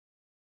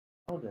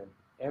and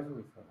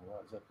everything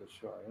was at the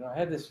shore. I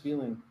had this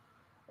feeling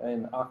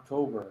in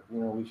October,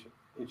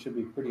 it should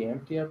be pretty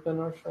empty up the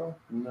North Shore.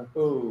 No,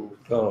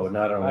 Oh,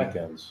 not on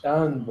weekends.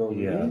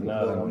 Unbelievable Yeah,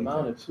 not on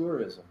amount weekends. of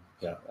tourism.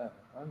 Yeah.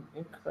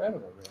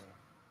 Incredible, really.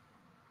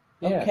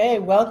 Yeah. Okay,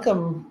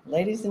 welcome,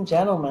 ladies and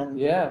gentlemen.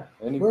 Yeah.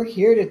 We're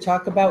here to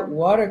talk about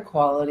water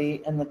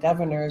quality and the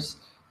governor's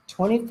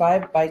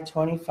 25 by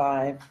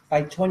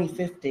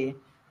 2050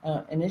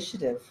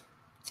 initiative.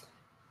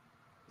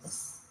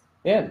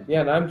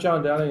 And I'm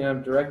John Downing.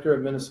 I'm director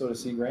of Minnesota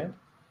Sea Grant,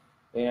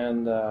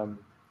 and I'll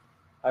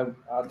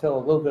tell a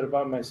little bit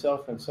about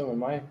myself and some of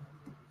my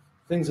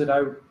things that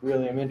I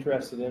really am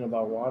interested in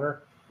about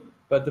water.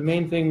 But the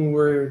main thing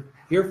we're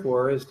here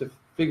for is to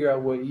figure out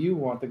what you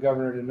want the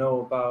governor to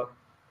know about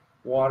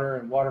water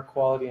and water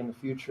quality in the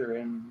future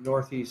in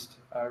Northeast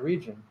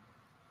region.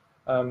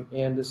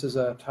 And this is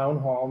a town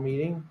hall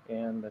meeting,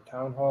 and the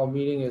town hall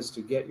meeting is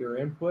to get your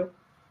input,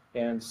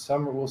 and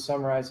we'll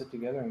summarize it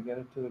together and get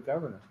it to the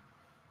governor.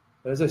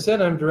 But as I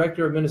said, I'm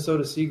director of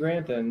Minnesota Sea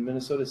Grant, and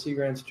Minnesota Sea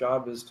Grant's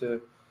job is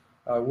to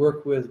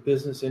work with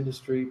business,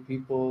 industry,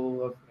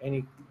 people of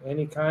any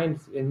kind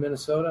in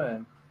Minnesota,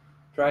 and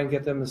try and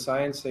get them the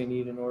science they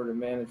need in order to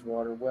manage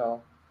water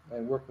well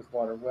and work with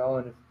water well.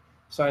 And if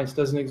science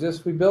doesn't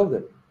exist, we build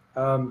it.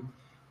 I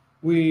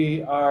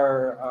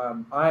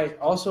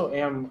also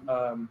am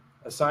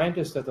a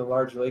scientist at the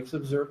Large Lakes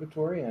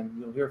Observatory, and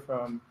you'll hear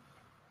from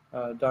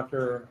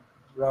Dr.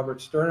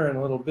 Robert Sterner in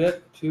a little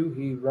bit too.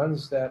 He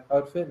runs that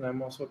outfit, and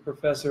I'm also a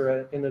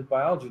professor in the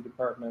biology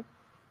department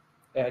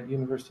at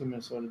University of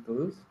Minnesota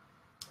Duluth.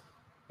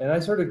 And I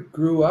sort of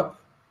grew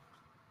up,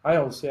 I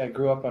always say I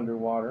grew up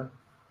underwater,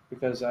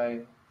 because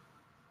I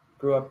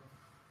grew up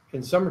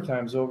in summer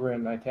times over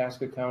in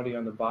Itasca County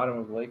on the bottom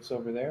of lakes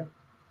over there.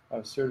 I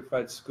was a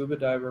certified scuba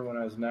diver when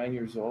I was 9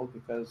 years old,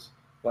 because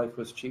life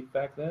was cheap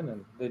back then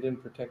and they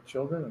didn't protect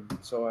children. And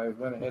so I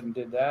went ahead and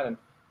did that, and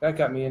that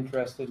got me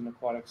interested in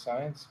aquatic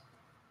science.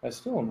 I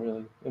still am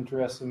really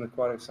interested in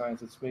aquatic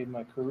science. It's made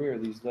my career,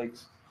 these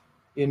lakes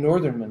in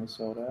northern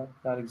Minnesota,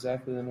 not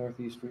exactly the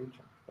Northeast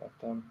region. But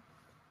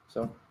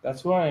so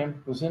that's who I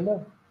am.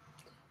 Lucinda?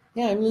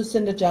 Yeah, I'm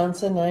Lucinda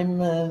Johnson.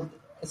 I'm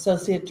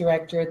Associate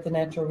Director at the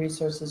Natural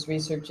Resources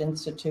Research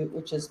Institute,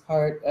 which is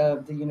part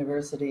of the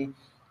University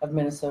of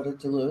Minnesota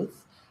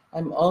Duluth.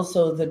 I'm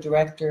also the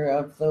director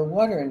of the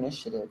Water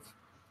Initiative.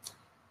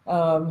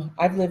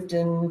 I've lived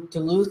in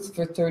Duluth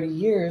for 30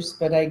 years,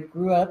 but I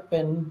grew up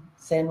in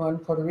San Juan,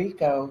 Puerto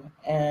Rico,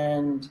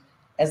 and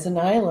as an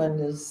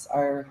island, as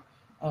our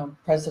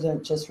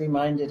president just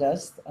reminded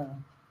us,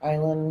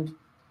 island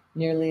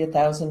nearly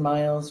 1,000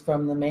 miles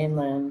from the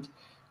mainland,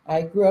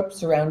 I grew up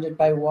surrounded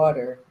by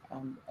water,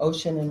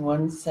 ocean in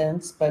one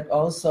sense, but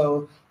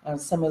also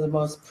some of the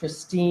most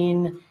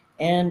pristine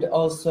and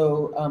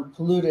also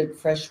polluted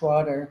fresh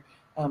water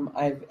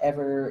I've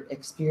ever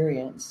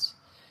experienced.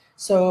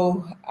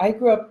 So I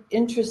grew up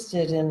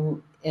interested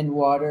in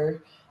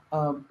water,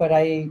 but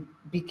I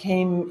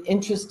became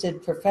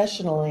interested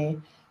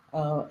professionally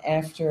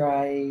after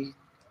I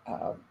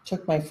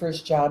took my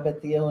first job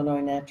at the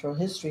Illinois Natural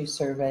History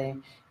Survey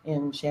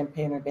in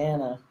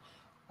Champaign-Urbana.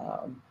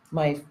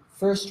 My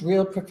first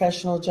real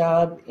professional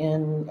job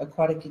in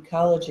aquatic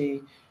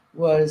ecology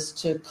was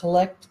to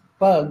collect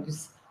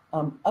bugs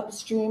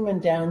upstream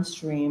and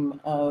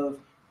downstream of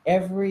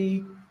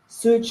every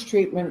sewage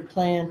treatment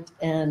plant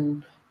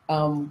and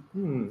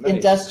Nice.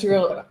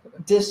 industrial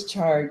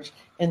discharge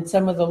in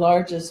some of the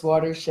largest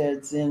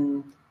watersheds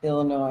in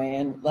Illinois.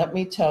 And let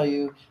me tell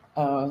you,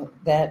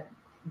 that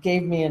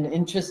gave me an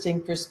interesting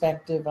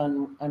perspective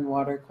on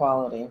water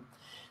quality.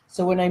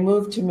 So when I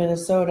moved to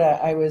Minnesota,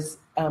 I was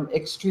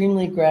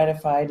extremely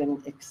gratified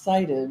and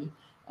excited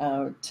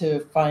to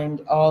find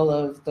all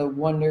of the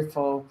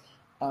wonderful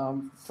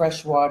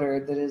fresh water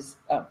that is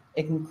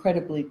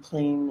incredibly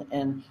clean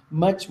and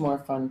much more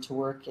fun to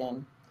work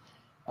in.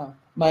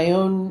 My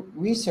own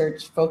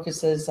research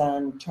focuses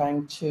on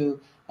trying to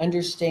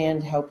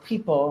understand how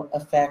people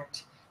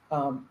affect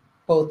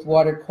both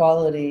water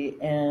quality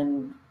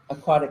and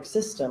aquatic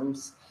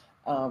systems,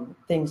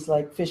 things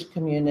like fish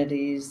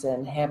communities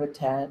and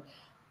habitat.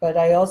 But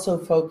I also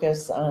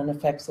focus on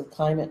effects of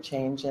climate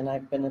change, and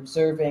I've been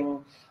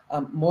observing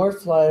more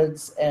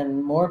floods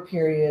and more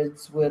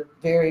periods with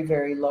very,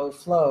 very low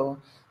flow.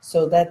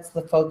 So that's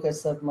the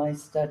focus of my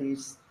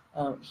studies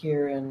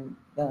here in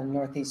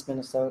Northeast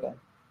Minnesota.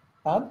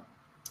 Bob?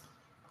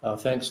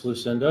 Thanks,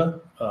 Lucinda.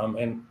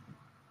 And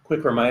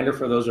quick reminder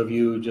for those of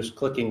you just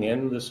clicking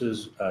in, this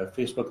is a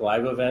Facebook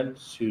Live event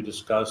to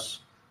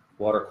discuss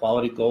water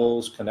quality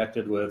goals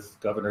connected with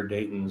Governor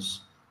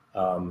Dayton's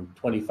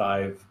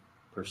 25%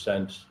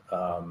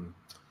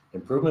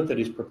 improvement that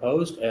he's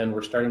proposed, and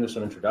we're starting with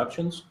some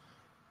introductions.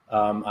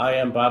 I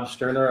am Bob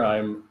Sterner.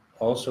 I'm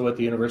also at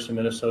the University of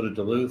Minnesota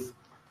Duluth.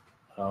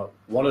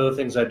 One of the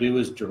things I do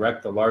is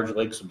direct the Large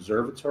Lakes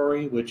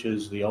Observatory, which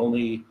is the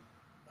only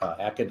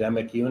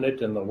academic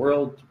unit in the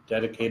world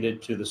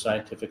dedicated to the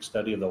scientific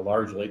study of the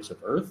large lakes of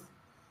Earth.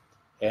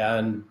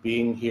 And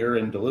being here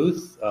in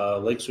Duluth,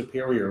 Lake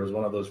Superior is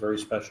one of those very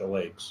special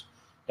lakes.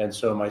 And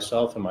so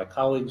myself and my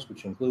colleagues,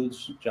 which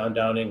includes John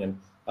Downing and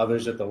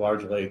others at the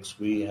Large Lakes,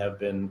 we have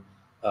been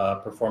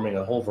performing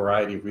a whole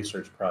variety of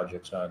research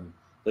projects on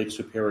Lake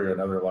Superior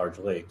and other large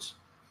lakes.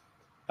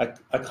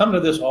 I come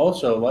to this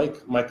also,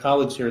 like my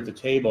colleagues here at the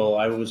table,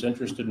 I was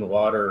interested in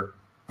water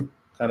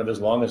kind of as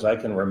long as I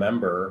can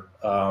remember,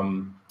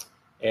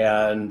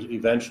 and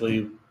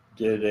eventually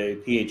did a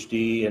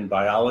PhD in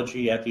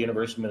biology at the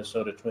University of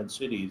Minnesota Twin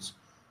Cities.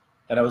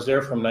 And I was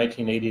there from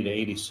 1980 to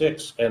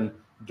 86. And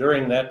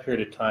during that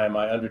period of time,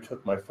 I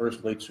undertook my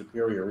first Lake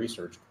Superior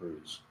research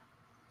cruise.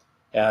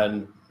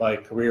 And my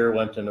career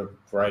went in a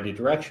variety of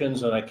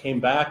directions, and I came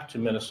back to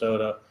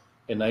Minnesota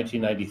in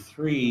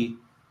 1993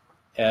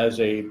 as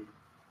a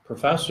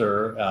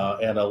professor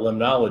and a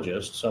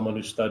limnologist, someone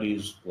who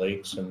studies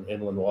lakes and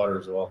inland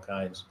waters of all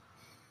kinds.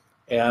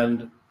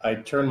 And I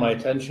turned my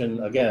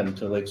attention again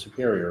to Lake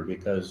Superior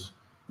because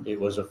it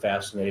was a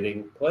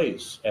fascinating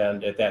place.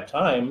 And at that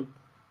time,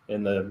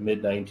 in the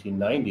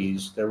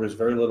mid-1990s, there was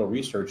very little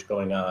research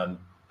going on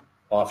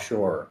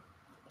offshore,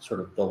 sort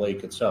of the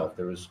lake itself.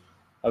 There was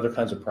other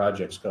kinds of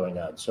projects going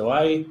on. So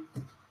I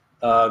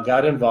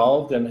got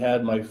involved and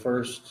had my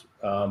first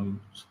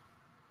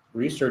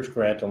research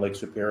grant on Lake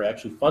Superior,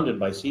 actually funded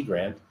by Sea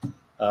Grant,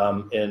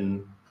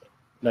 in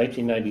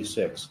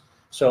 1996.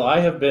 So I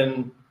have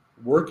been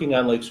working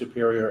on Lake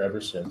Superior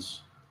ever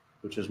since,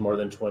 which is more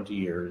than 20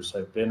 years.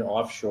 I've been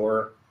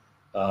offshore.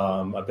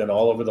 I've been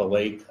all over the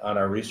lake on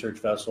our research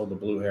vessel, the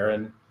Blue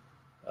Heron,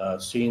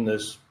 seeing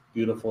this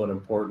beautiful and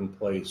important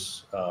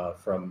place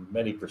from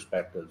many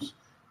perspectives.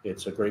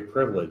 It's a great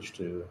privilege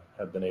to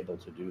have been able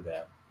to do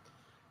that.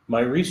 My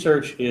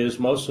research is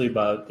mostly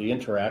about the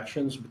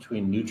interactions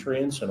between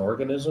nutrients and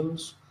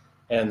organisms,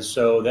 and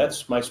so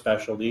that's my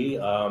specialty.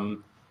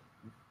 Of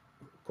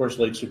course,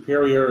 Lake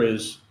Superior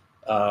is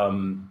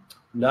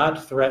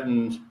not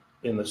threatened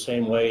in the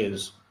same way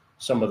as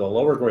some of the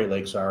lower Great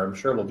Lakes are. I'm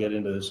sure we'll get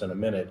into this in a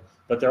minute,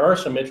 but there are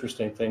some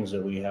interesting things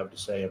that we have to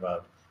say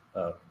about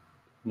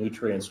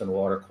nutrients and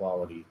water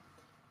quality.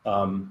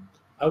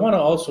 I want to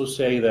also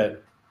say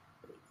that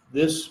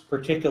this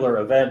particular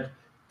event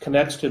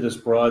connects to this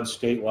broad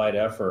statewide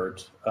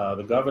effort.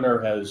 The governor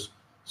has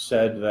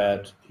said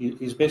that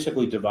he's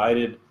basically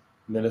divided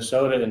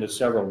Minnesota into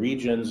several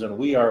regions, and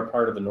we are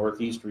part of the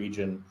Northeast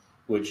region,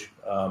 which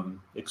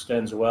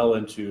extends well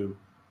into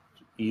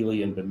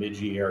Ely and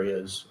Bemidji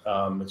areas.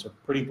 It's a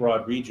pretty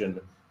broad region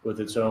with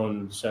its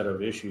own set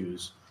of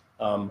issues.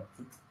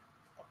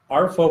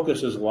 Our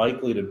focus is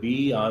likely to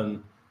be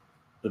on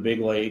the Big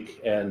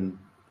Lake and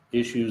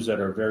issues that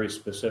are very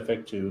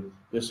specific to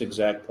this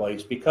exact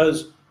place,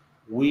 because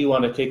we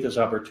want to take this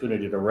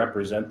opportunity to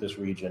represent this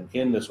region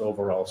in this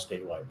overall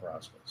statewide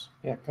process.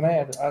 Yeah, can I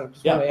add? I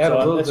just Yeah, want to add so a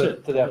little that's bit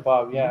it. to that,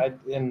 Bob. Yeah,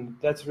 and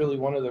that's really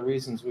one of the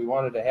reasons we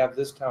wanted to have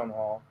this town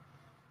hall,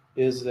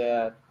 is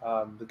that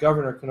the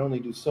governor can only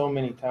do so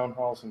many town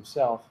halls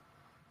himself,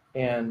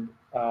 and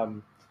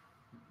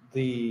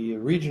the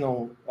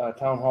regional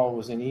town hall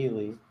was in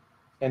Ely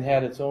and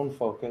had its own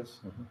focus,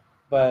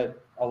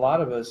 but a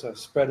lot of us are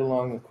spread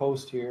along the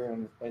coast here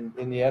and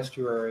in the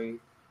estuary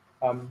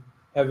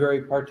have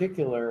very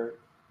particular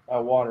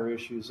water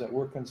issues that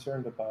we're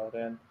concerned about,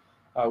 and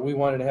we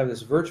wanted to have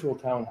this virtual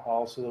town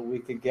hall so that we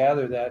could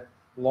gather that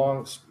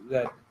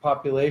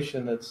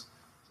population that's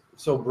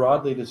so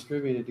broadly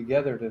distributed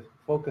together to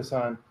focus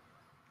on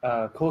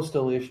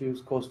coastal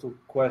issues, coastal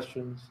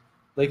questions,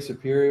 Lake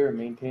Superior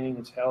maintaining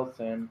its health,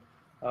 and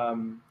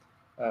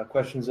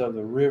questions of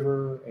the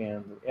river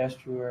and the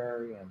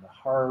estuary and the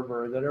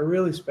harbor that are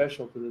really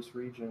special to this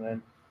region.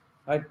 And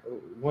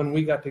when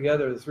we got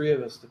together, the three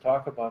of us, to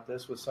talk about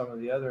this with some of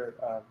the other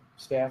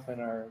staff in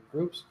our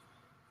groups,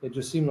 it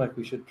just seemed like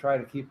we should try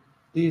to keep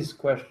these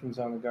questions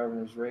on the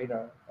governor's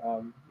radar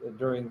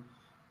during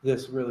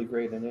this really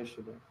great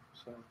initiative.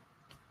 So,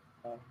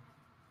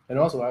 and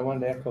also, I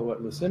wanted to echo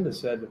what Lucinda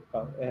said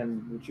about,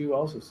 and what you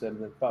also said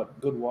about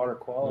good water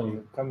quality,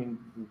 coming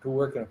to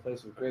work in a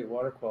place with great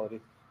water quality.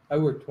 I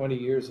worked 20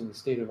 years in the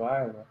state of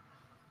Iowa,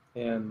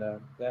 and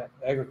that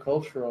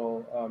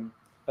agricultural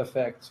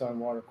effects on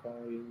water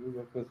quality. We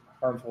work with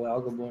harmful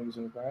algal blooms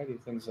and a variety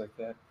of things like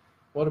that.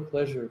 What a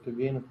pleasure to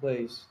be in a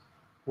place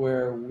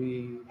where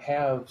we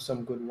have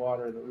some good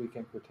water that we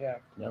can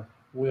protect. Yeah.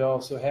 We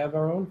also have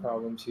our own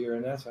problems here,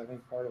 and that's, I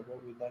think, part of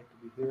what we'd like to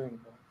be hearing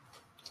about.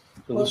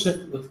 So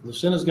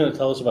Lucinda's going to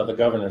tell us about the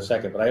governor in a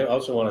second, but I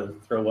also want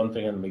to throw one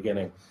thing in the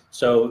beginning.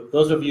 So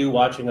those of you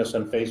watching us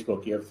on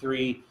Facebook, you have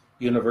 3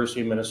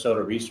 University of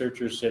Minnesota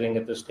researchers sitting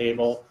at this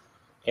table.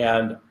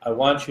 And I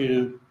want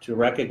you to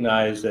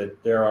recognize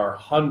that there are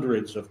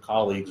hundreds of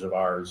colleagues of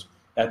ours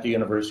at the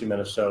University of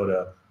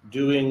Minnesota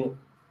doing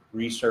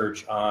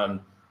research on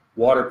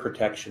water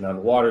protection,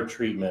 on water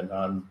treatment,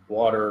 on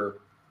water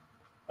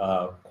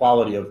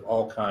quality of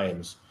all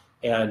kinds.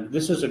 And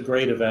this is a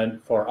great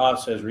event for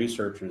us as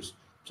researchers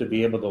to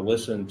be able to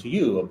listen to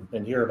you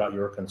and hear about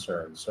your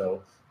concerns.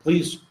 So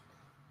please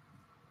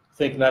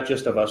think not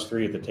just of us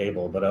 3 at the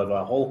table, but of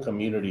a whole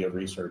community of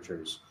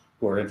researchers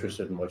who are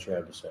interested in what you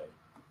have to say.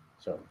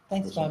 So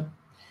Thanks, Bob.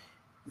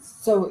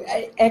 So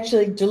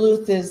actually,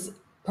 Duluth is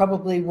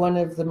probably one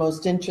of the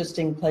most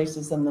interesting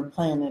places on the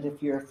planet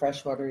if you're a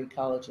freshwater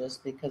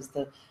ecologist, because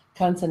the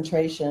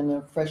concentration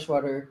of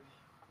freshwater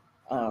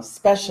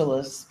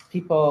specialists,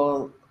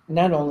 people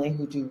not only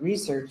who do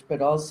research,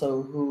 but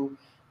also who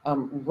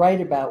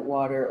write about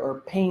water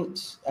or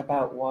paint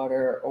about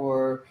water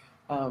or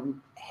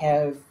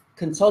have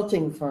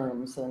consulting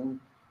firms and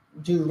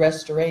do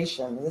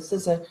restoration. This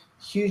is a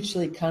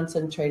hugely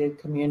concentrated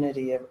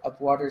community of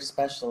water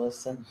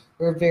specialists, and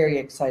we're very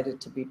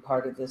excited to be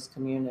part of this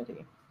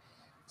community.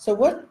 So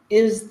what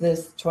is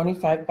this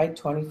 25 by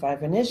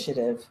 25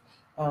 initiative?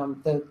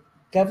 The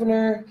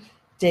Governor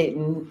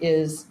Dayton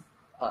is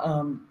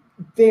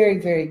very,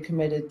 very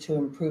committed to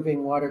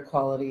improving water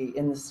quality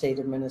in the state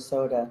of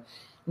Minnesota.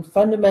 And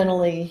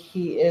fundamentally,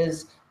 he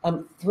is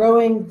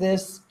throwing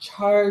this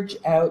charge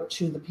out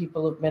to the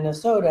people of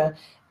Minnesota,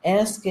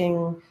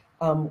 asking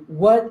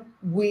what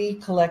we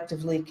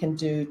collectively can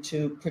do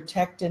to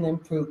protect and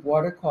improve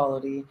water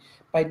quality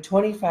by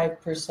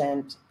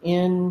 25%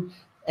 in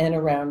and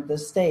around the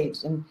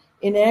state. And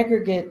in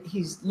aggregate,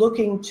 he's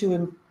looking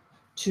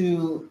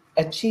to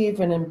achieve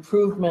an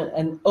improvement,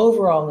 an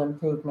overall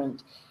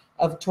improvement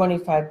of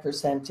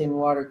 25% in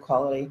water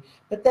quality.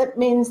 But that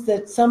means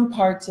that some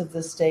parts of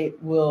the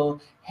state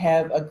will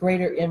have a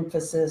greater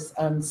emphasis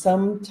on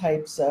some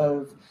types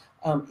of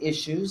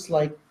issues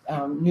like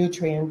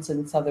nutrients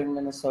in southern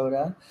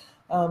Minnesota.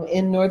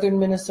 In northern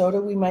Minnesota,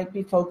 we might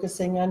be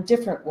focusing on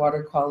different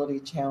water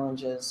quality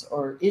challenges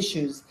or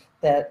issues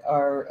that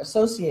are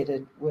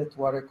associated with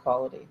water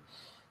quality.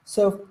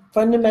 So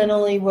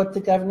fundamentally, what the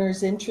governor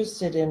is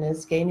interested in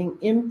is gaining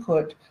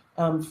input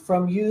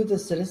from you, the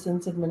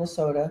citizens of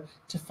Minnesota,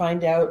 to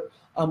find out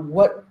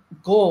what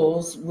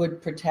goals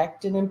would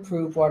protect and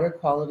improve water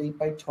quality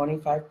by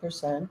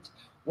 25%,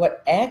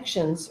 what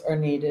actions are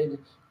needed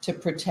to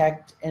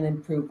protect and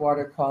improve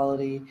water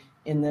quality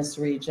in this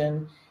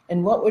region,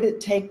 and what would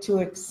it take to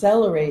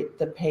accelerate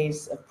the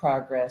pace of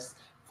progress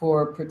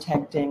for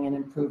protecting and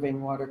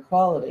improving water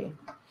quality.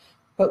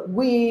 But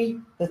we,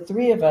 the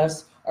three of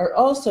us, are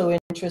also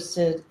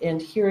interested in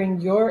hearing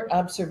your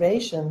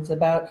observations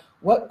about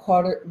what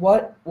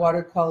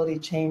water quality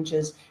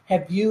changes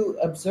have you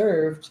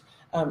observed,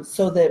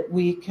 so that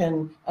we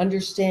can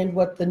understand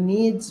what the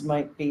needs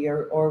might be,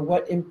 or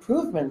what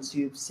improvements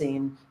you've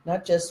seen,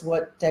 not just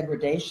what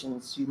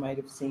degradations you might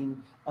have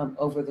seen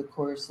over the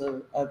course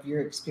of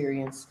your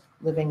experience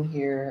living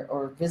here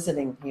or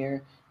visiting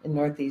here in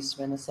Northeast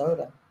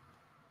Minnesota.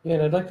 Yeah,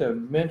 and I'd like to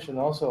mention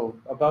also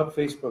about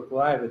Facebook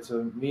Live. It's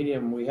a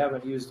medium we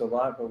haven't used a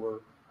lot, but we're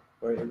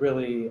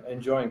really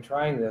enjoying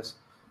trying this.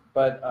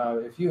 But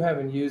if you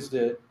haven't used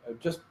it,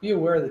 just be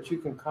aware that you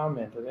can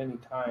comment at any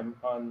time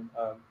on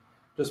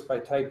just by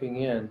typing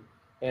in.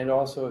 And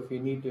also, if you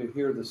need to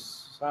hear the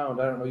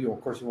sound, I don't know,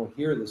 of course you won't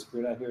hear this if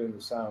you're not hearing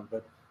the sound,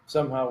 but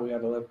somehow we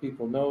ought to let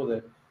people know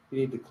that you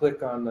need to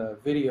click on the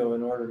video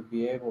in order to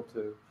be able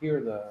to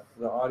hear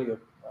the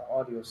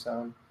audio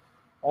sound.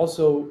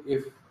 Also,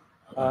 if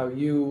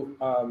you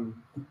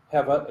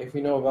if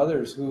you know of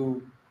others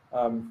who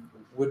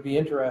would be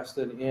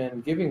interested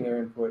in giving their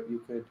input,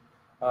 you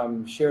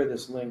could share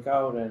this link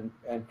out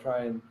and try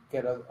and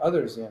get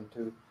others in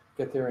to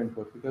get their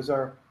input, because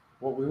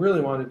what we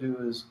really want to do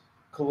is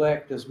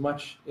collect as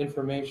much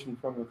information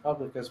from the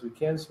public as we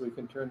can, so we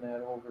can turn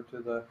that over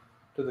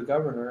to the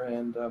governor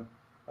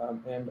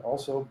and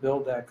also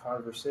build that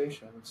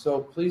conversation. So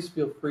please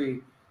feel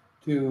free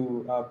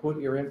to put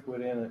your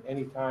input in at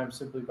any time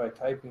simply by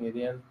typing it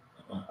in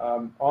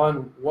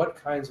on what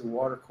kinds of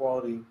water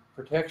quality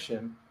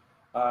protection,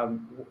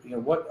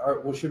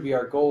 what should be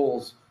our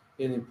goals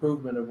in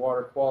improvement of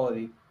water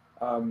quality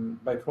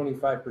by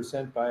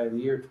 25% by the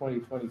year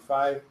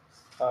 2025,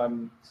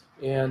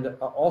 and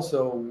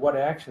also what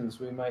actions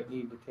we might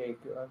need to take.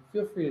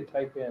 Feel free to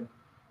type in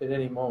at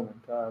any moment,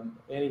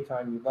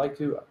 anytime you'd like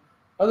to.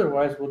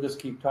 Otherwise, we'll just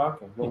keep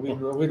talking. But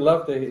we'd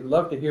love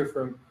to hear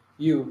from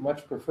you.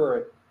 Much prefer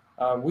it.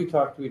 We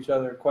talk to each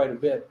other quite a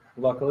bit,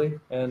 luckily,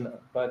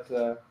 but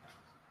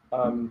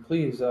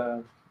please,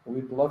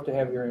 we'd love to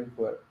have your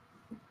input.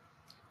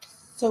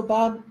 So,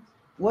 Bob,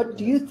 what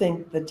do you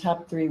think the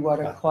top 3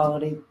 water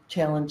quality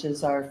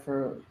challenges are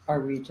for our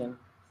region?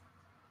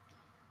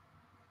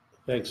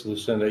 Thanks,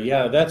 Lucinda.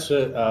 Yeah, that's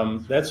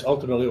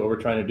ultimately what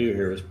we're trying to do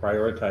here, is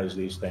prioritize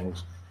these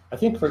things. I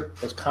think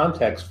as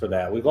context for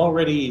that, we've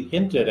already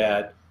hinted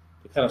at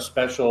the kind of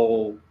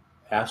special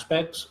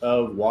aspects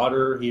of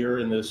water here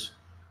in this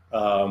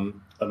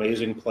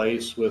amazing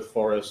place with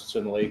forests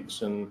and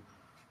lakes and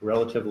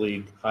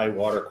relatively high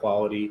water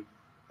quality.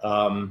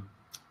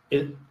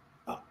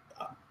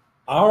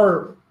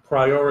 Our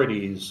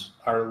priorities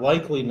are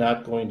likely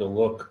not going to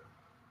look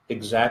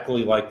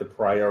exactly like the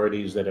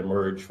priorities that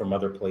emerge from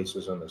other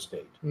places in the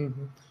state.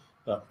 Mm-hmm.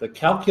 The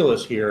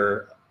calculus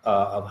here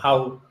of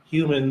how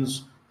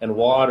humans and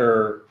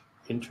water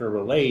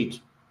interrelate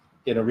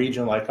in a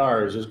region like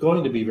ours is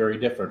going to be very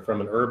different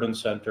from an urban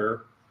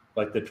center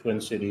like the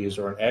Twin Cities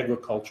or an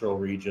agricultural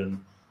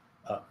region.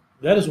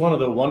 that is one of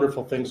the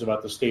wonderful things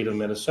about the state of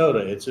Minnesota.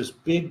 It's this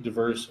big,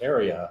 diverse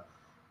area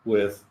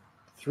with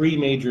 3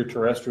 major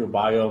terrestrial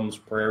biomes,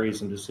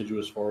 prairies and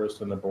deciduous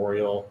forests, and the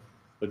boreal,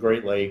 the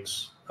Great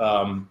Lakes.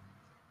 And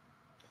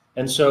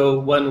so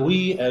when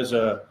we as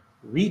a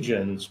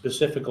region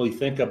specifically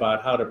think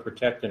about how to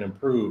protect and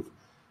improve,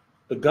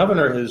 the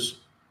governor has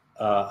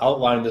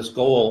outlined this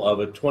goal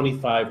of a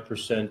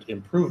 25%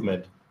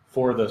 improvement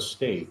for the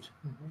state.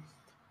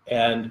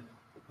 And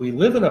we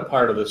live in a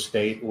part of the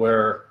state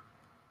where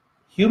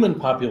human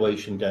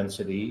population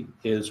density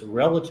is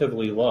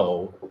relatively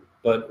low,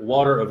 but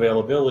water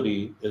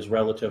availability is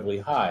relatively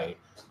high.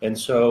 And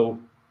so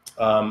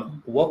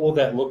what will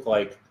that look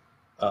like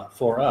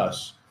for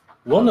us?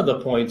 One of the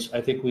points I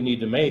think we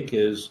need to make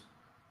is,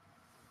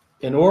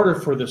 in order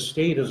for the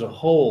state as a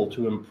whole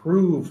to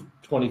improve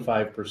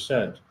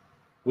 25%,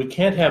 we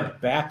can't have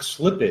back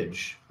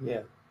slippage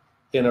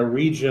in a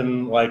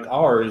region like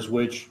ours,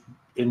 which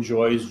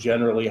enjoys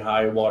generally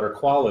high water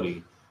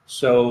quality.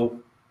 So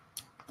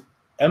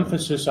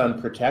emphasis on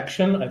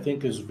protection, I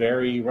think, is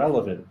very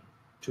relevant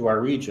to our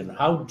region.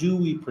 How do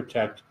we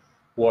protect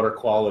water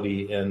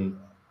quality in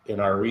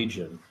our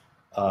region?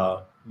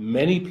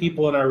 Many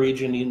people in our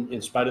region,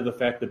 in spite of the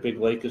fact that Big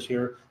Lake is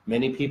here,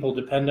 many people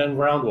depend on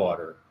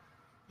groundwater.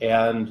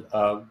 And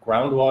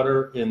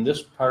groundwater in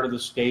this part of the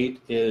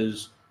state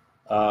is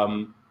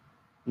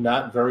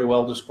not very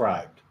well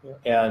described.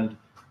 And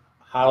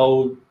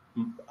how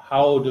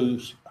do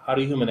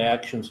human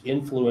actions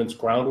influence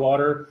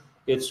groundwater?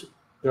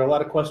 There are a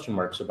lot of question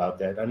marks about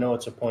that. I know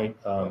it's a point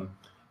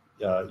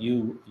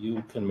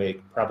you can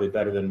make probably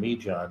better than me,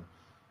 John.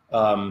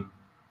 I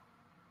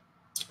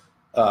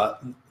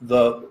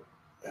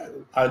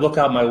look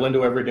out my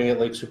window every day at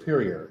Lake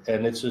Superior,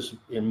 and it's this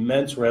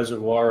immense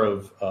reservoir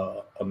of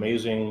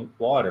amazing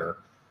water,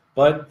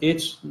 but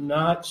it's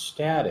not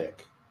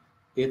static.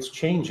 It's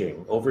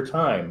changing over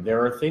time.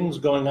 There are things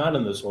going on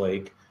in this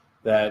lake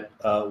that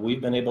we've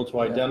been able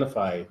to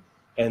identify.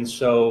 And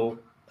so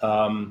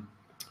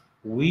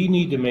we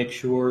need to make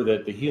sure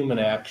that the human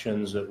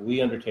actions that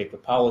we undertake, the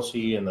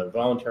policy and the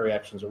voluntary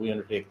actions that we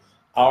undertake,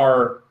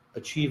 are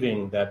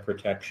achieving that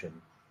protection.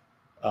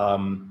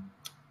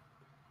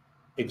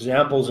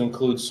 Examples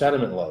include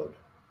sediment load.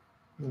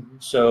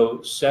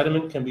 So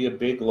sediment can be a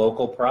big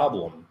local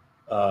problem.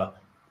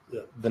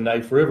 The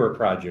Knife River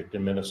project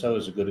in Minnesota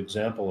is a good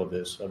example of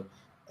this.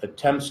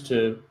 Attempts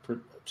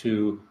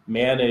to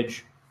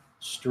manage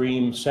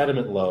stream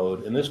sediment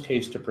load, in this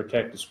case to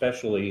protect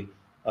especially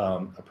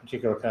a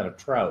particular kind of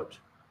trout.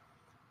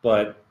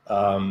 But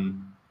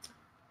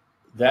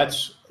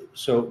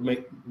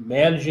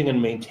managing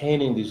and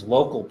maintaining these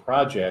local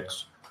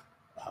projects,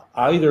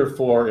 either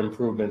for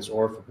improvements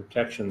or for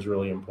protection, is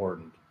really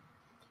important.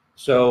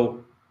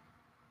 So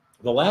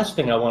the last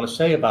thing I want to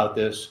say about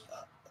this,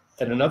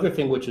 and another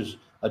thing which is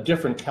a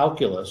different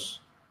calculus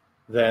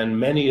than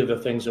many of the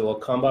things that will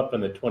come up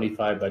in the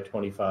 25 by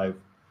 25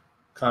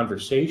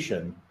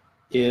 conversation,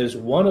 is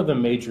one of the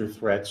major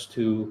threats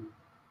to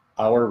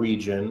our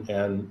region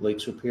and Lake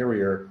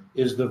Superior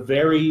is the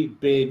very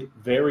big,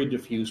 very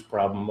diffuse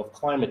problem of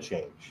climate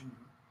change.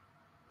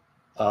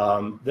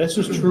 This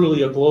is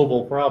truly a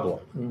global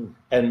problem,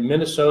 and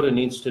Minnesota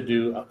needs to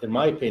do, in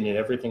my opinion,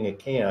 everything it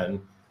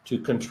can to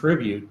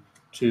contribute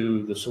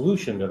to the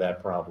solution to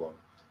that problem.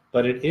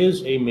 But it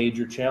is a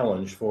major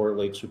challenge for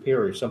Lake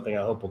Superior, something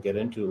I hope we'll get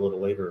into a little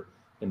later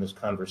in this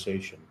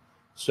conversation.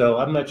 So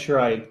I'm not sure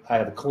I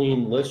have a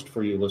clean list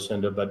for you,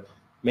 Lucinda, but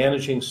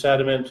managing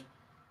sediment,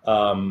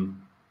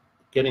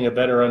 getting a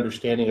better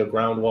understanding of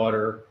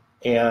groundwater,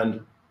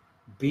 and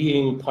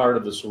being part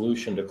of the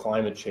solution to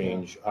climate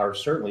change are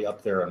certainly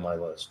up there on my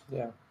list.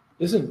 Yeah.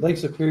 Isn't Lake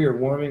Superior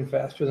warming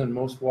faster than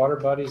most water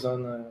bodies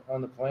on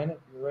the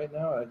planet right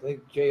now? I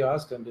think Jay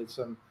Austin did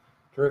some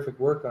terrific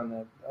work on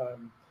that.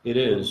 It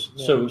is.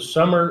 Yeah. So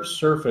summer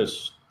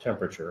surface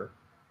temperature,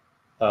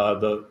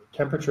 the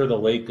temperature the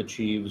lake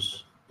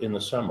achieves in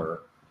the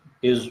summer,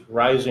 is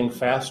rising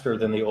faster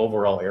than the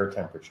overall air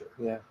temperature.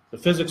 Yeah. The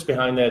physics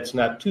behind that's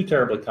not too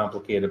terribly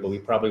complicated, but we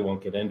probably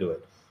won't get into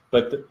it.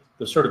 But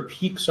the sort of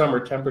peak summer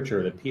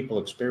temperature that people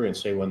experience,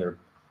 say when they're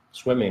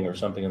swimming or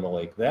something in the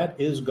lake, that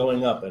is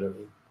going up at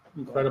an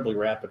incredibly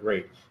rapid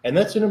rate. And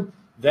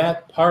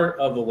that part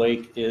of the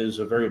lake is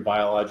a very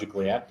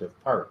biologically active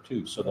part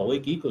too. So the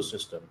lake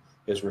ecosystem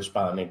is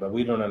responding, but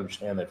we don't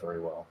understand that very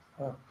well.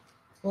 Oh.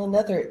 Well,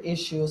 another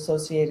issue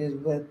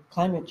associated with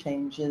climate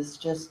change is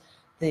just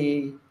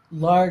the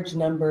large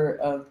number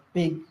of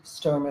big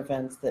storm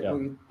events that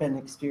we've been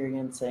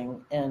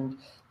experiencing, and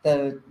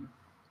the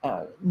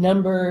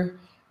number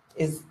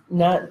is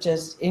not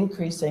just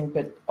increasing,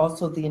 but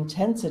also the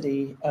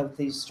intensity of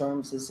these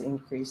storms is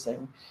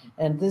increasing.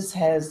 And this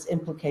has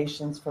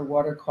implications for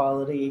water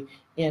quality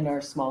in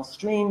our small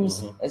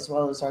streams, as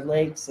well as our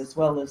lakes, as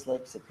well as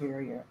Lake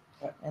Superior.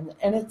 And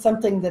it's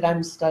something that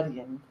I'm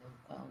studying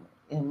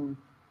in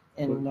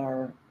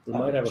our We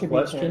might have a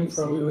question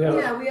from. We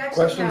have we actually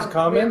questions,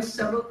 comments? We have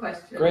several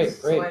questions. Great,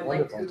 So I'd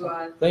wonderful.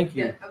 like to Thank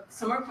you. get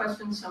some are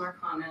questions, some are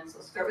comments.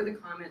 I'll start with a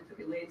comment that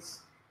relates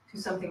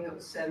to something that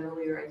was said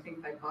earlier, I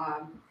think by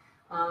Bob.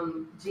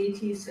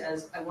 JT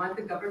says, I want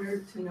the governor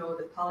to know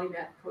that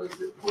PolyNet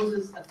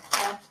poses a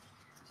threat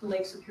to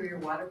Lake Superior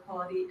water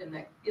quality, and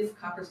that if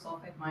copper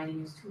sulfide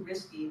mining is too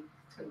risky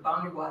to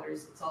boundary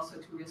waters, it's also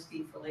too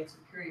risky for Lake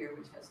Superior,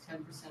 which has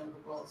 10% of the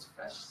world's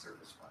fresh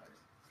surface water.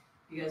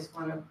 You guys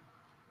want to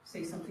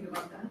say something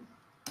about that?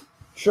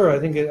 Sure, I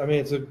think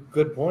it's a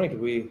good point.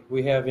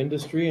 We have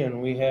industry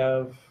and we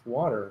have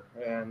water,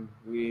 and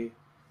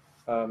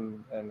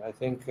I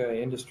think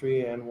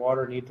industry and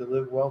water need to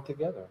live well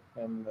together,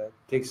 and it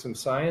takes some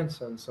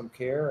science and some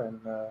care.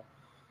 And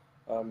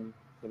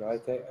I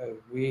think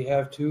we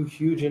have two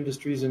huge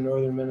industries in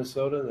northern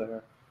Minnesota that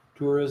are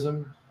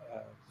tourism,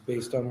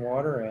 based on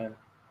water, and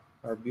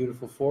our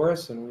beautiful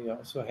forests, and we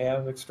also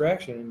have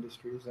extraction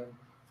industries, and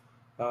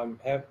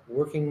have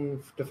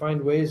working to find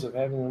ways of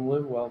having them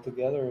live well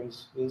together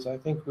is I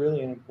think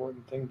really an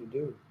important thing to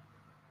do.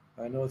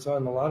 I know it's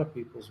on a lot of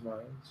people's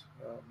minds,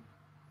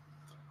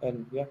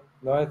 and yeah,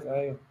 no,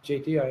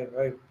 JT,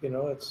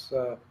 it's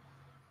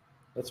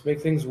let's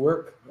make things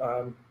work.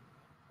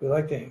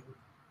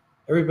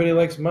 Everybody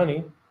likes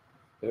money.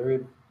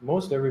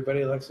 Most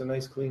everybody likes a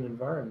nice clean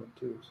environment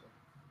too. So.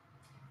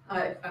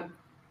 A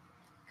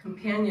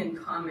companion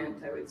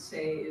comment, I would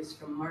say, is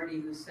from Marty,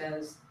 who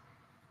says,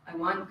 I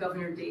want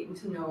Governor Dayton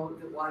to know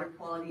that water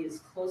quality is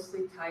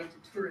closely tied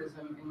to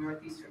tourism in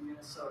northeastern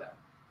Minnesota.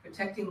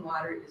 Protecting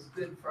water is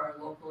good for our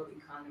local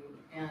economy.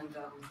 And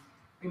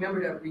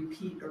remember to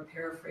repeat or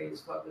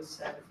paraphrase what was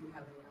said if you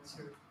have an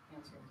answer.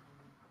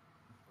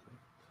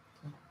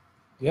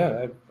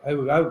 Yeah,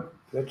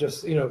 I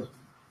just,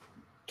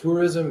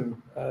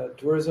 tourism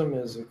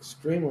is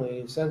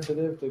extremely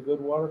sensitive to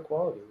good water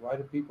quality. Why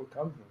do people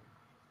come here?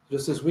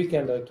 Just this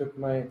weekend, I took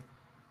my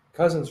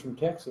cousins from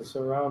Texas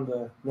around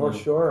the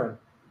North Shore,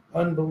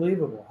 and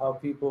unbelievable how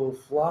people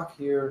flock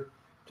here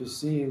to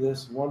see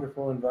this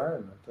wonderful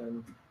environment.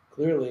 And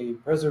clearly,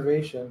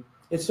 preservation,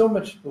 it's so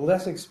much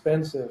less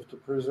expensive to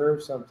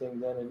preserve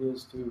something than it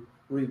is to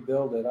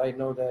rebuild it. I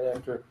know that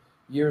after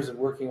years of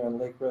working on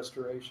lake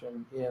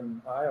restoration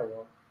in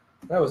Iowa.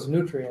 That was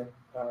nutrient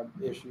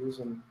issues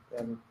and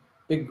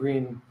big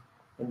green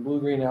and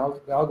blue-green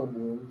algal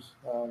blooms,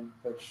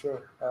 but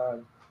sure.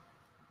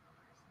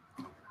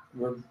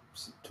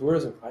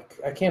 Tourism.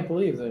 I can't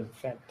believe the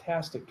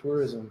fantastic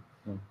tourism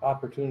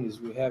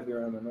opportunities we have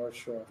here on the North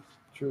Shore.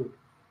 True.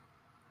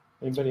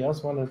 Anybody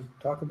else want to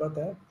talk about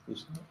that?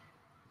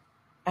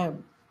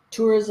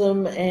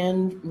 Tourism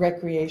and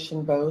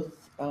recreation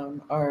both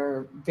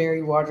are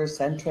very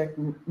water-centric.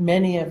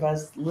 Many of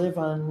us live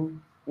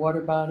on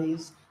water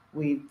bodies.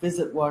 We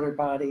visit water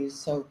bodies,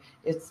 so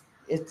it's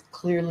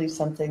clearly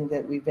something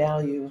that we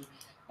value.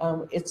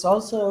 It's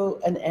also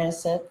an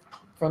asset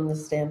from the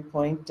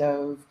standpoint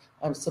of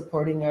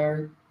supporting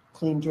our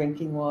clean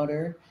drinking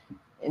water,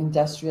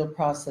 industrial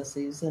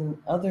processes, and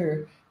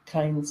other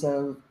kinds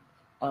of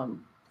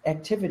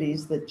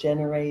activities that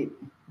generate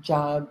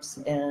jobs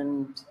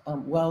and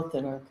wealth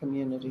in our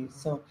communities.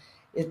 So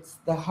it's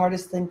the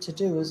hardest thing to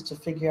do is to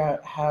figure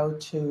out how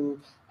to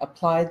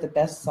apply the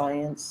best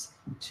science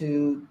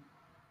to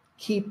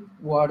keep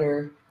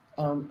water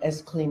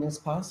as clean as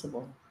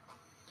possible.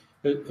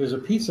 There's a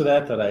piece of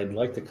that I'd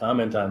like to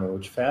comment on,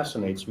 which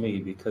fascinates me,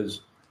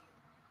 because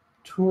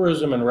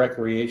tourism and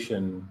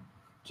recreation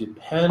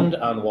depend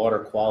on water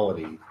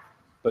quality,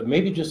 but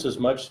maybe just as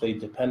much they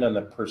depend on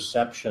the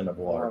perception of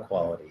water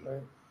quality.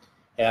 Right.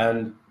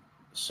 And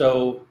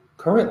so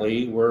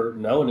currently we're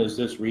known as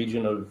this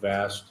region of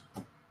vast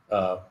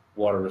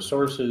water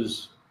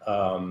resources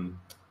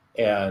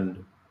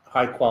and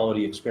high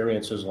quality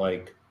experiences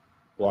like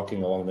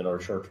walking along the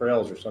North Shore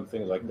trails or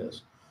something like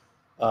this.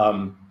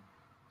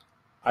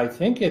 I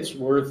think it's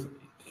worth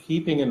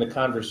keeping in the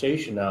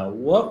conversation now.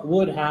 What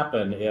would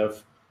happen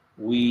if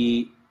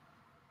we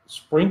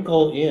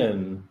sprinkle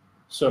in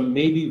some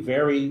maybe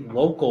very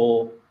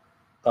local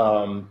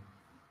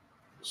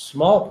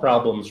small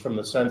problems from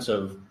the sense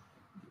of,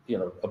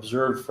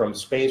 observed from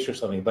space or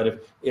something,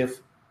 but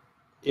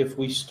if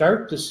we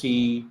start to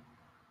see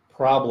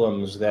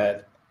problems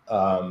that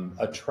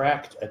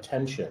attract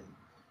attention,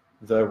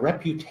 the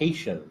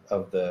reputation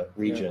of the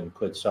region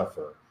could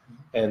suffer.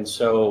 And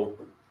so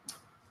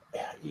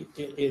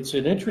it's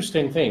an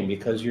interesting thing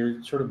because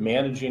you're sort of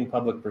managing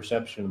public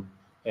perception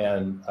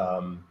and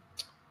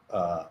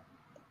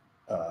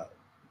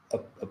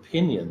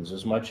opinions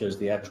as much as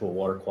the actual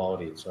water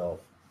quality itself.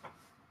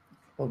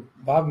 Well,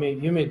 Bob,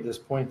 you made this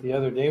point the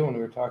other day when we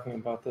were talking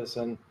about this,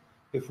 and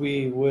if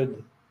we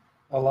would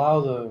allow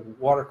the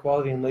water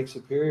quality in Lake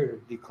Superior to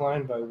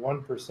decline by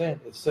 1%,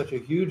 it's such a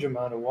huge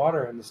amount of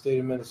water in the state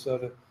of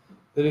Minnesota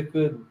that it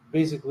could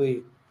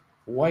basically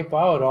wipe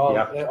out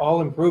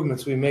all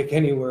improvements we make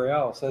anywhere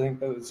else. I think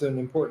that was an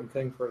important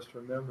thing for us to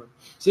remember.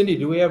 Cindy,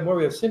 do we have more?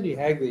 We have Cindy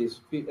Hagley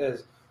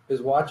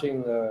is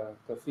watching the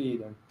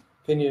feed, and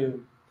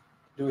do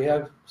we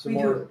have some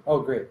more? Do. Oh,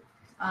 great.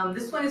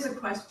 This one is a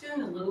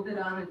question, a little bit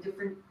on a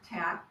different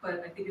tack,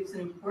 but I think it's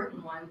an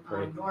important one.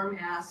 Norm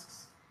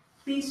asks,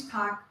 please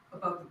talk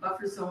about the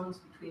buffer zones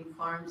between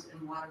farms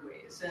and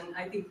waterways. And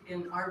I think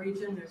in our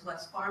region, there's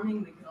less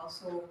farming. We could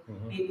also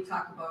maybe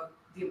talk about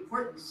the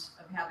importance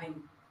of having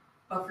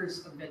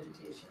buffers of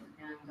vegetation.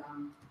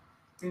 And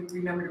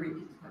remember to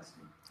repeat the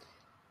question.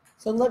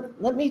 So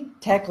let me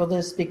tackle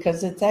this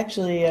because it's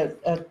actually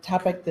a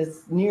topic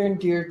that's near and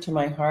dear to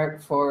my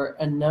heart for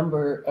a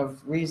number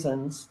of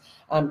reasons.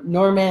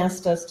 Norm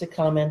asked us to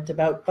comment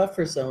about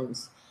buffer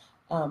zones.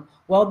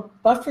 While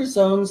buffer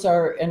zones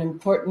are an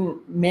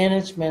important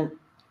management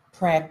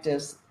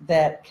practice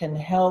that can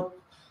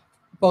help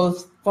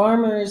both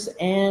farmers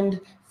and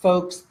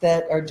folks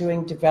that are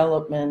doing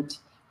development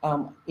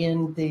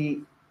in the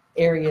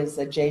areas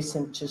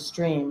adjacent to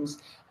streams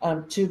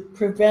to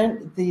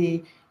prevent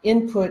the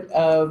input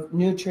of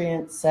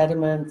nutrients,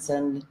 sediments,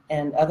 and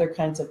other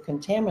kinds of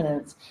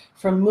contaminants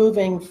from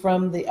moving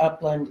from the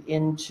upland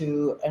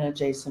into an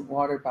adjacent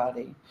water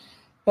body.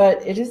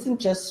 But it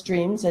isn't just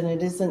streams and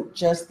it isn't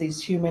just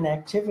these human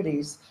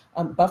activities.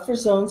 Buffer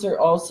zones are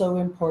also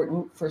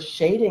important for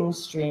shading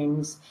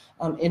streams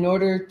in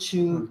order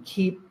to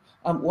keep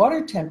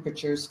water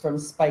temperatures from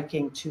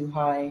spiking too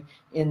high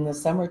in the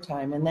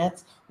summertime. And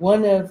that's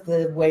one of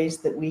the ways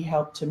that we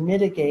help to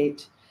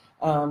mitigate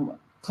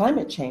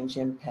climate change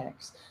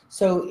impacts.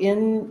 So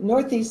in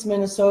Northeast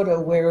Minnesota,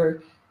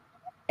 where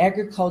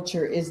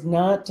agriculture is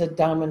not a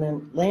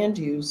dominant land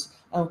use,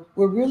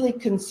 we're really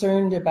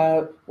concerned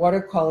about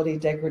water quality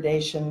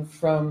degradation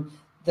from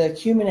the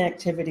human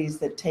activities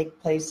that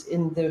take place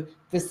in the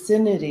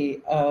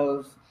vicinity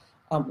of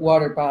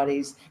water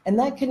bodies. And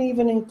that can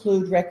even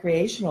include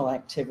recreational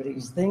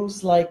activities,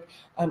 things like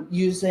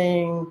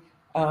using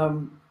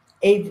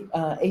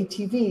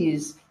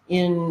ATVs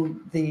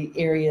in the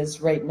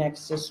areas right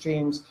next to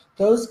streams.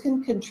 Those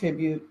can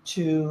contribute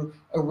to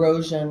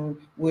erosion,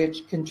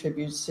 which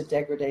contributes to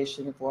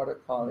degradation of water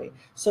quality.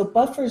 So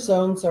buffer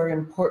zones are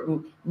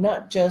important,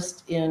 not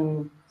just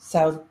in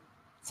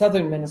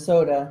southern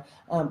Minnesota,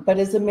 but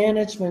as a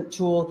management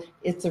tool.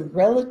 It's a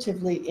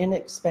relatively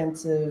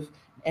inexpensive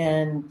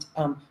and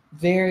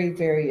very,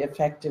 very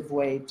effective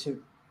way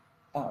to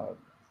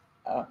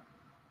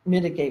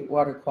mitigate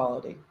water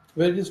quality.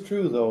 But it is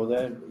true, though,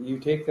 that you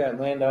take that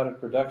land out of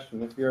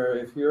production. If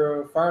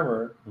you're a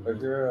farmer, or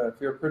if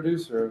you're a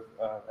producer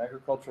of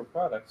agricultural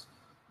products,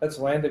 that's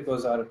land that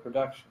goes out of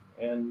production,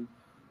 and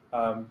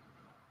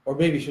or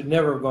maybe should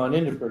never have gone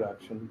into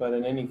production. But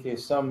in any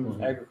case,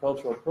 some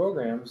agricultural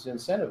programs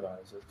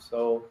incentivize it.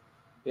 So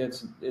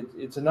it's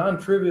a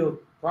non-trivial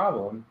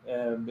problem,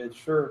 and it's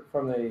sure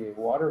from the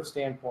water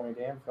standpoint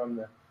and from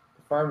the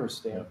farmer's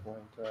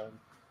standpoint.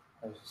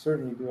 I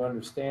certainly do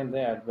understand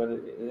that, but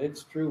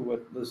it's true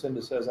what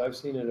Lucinda says. I've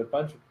seen it a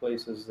bunch of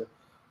places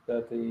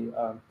that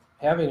the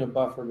having a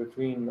buffer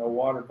between a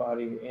water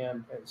body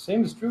and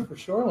same is true for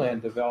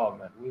shoreland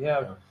development. We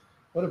have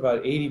what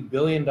about $80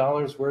 billion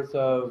worth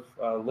of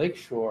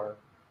lakeshore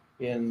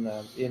in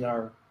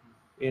our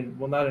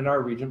well, not in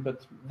our region,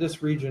 but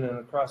this region and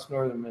across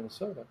northern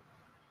Minnesota.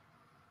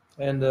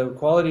 And the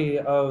quality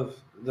of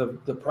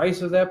the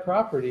price of that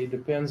property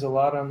depends a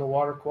lot on the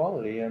water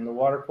quality, and the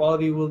water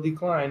quality will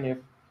decline if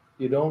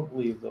you don't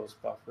leave those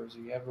buffers.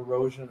 You have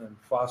erosion and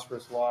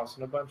phosphorus loss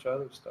and a bunch of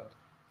other stuff.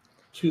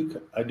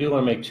 I do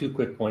want to make 2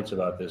 quick points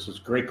about this. It's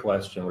a great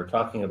question. We're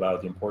talking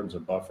about the importance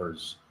of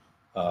buffers,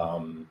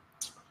 and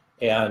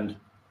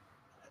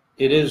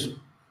it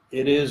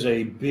is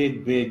a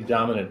big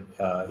dominant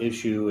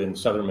issue in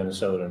southern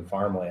Minnesota and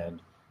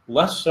farmland.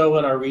 Less so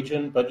in our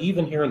region, but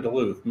even here in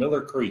Duluth,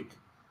 Miller Creek,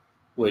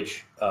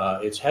 which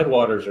its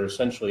headwaters are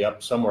essentially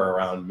up somewhere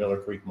around Miller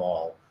Creek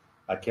Mall.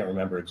 I can't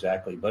remember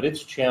exactly, but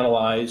it's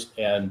channelized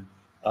and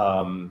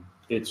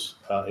it's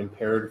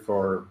impaired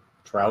for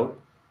trout,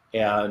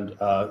 and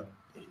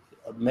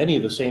many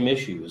of the same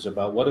issues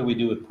about what do we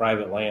do with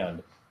private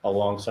land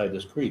alongside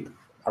this creek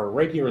are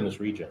right here in this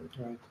region.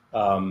 Right.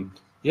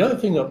 The other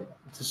thing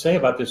to say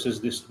about this is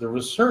the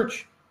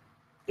research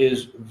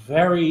is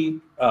very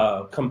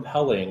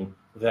compelling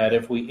that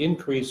if we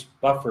increase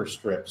buffer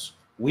strips,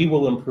 we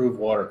will improve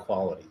water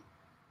quality.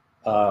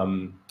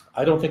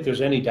 I don't think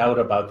there's any doubt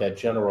about that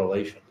general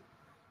relation.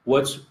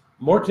 What's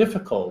more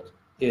difficult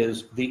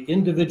is the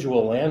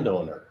individual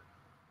landowner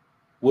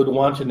would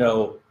want to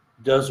know,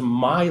 does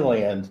my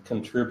land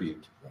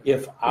contribute?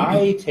 If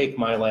I take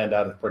my land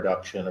out of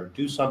production or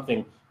do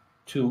something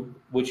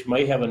which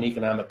may have an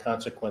economic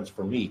consequence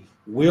for me,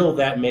 will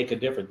that make a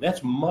difference?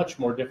 That's a much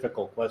more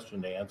difficult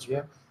question to answer.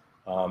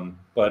 Yeah.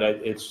 But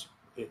it's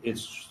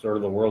sort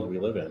of the world we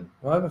live in.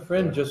 Well, I have a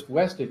friend just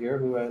west of here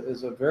who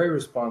is a very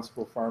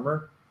responsible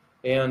farmer,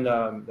 and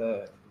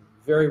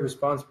very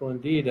responsible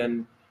indeed.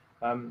 And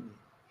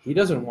he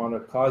doesn't want to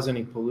cause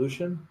any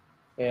pollution,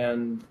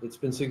 and it's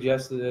been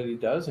suggested that he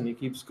does, and he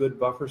keeps good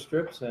buffer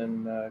strips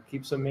and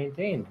keeps them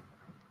maintained.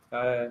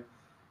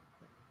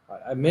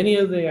 Many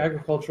of the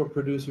agricultural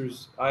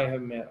producers I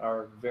have met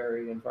are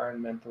very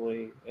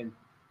environmentally in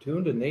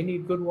tuned, and they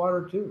need good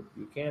water too.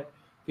 You can't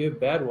give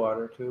bad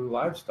water to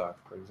livestock,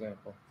 for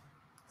example.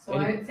 So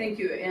thank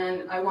you,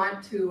 and I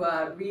want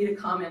to read a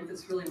comment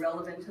that's really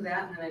relevant to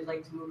that, and then I'd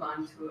like to move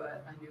on to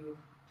a new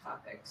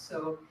topic.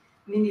 So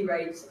Mindy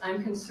writes,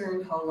 I'm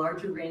concerned how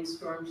larger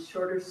rainstorms,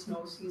 shorter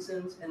snow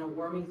seasons, and a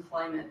warming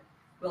climate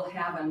will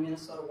have on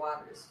Minnesota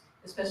waters,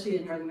 especially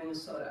in northern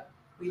Minnesota.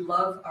 We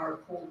love our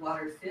cold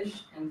water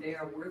fish, and they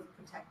are worth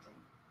protecting.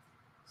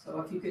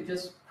 So if you could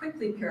just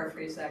quickly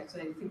paraphrase that, because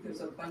I think there's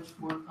a bunch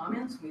more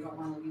comments, we don't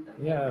want to leave them.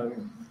 Yeah,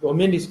 well,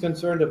 Mindy's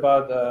concerned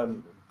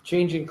about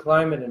changing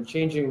climate and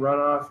changing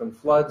runoff and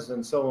floods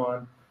and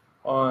so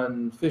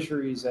on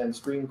fisheries and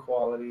stream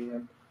quality.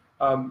 And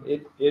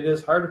it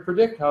is hard to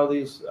predict how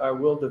these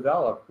will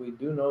develop. We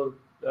do know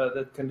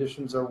that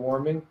conditions are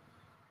warming.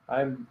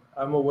 I'm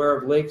aware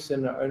of lakes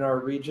in our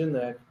region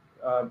that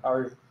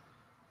are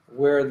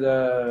where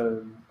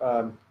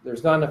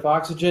there's not enough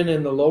oxygen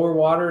in the lower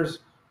waters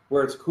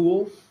where it's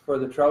cool for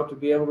the trout to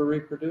be able to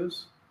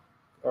reproduce,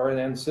 or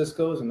in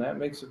Cisco's, and that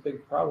makes a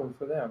big problem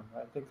for them.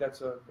 I think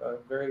that's a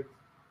very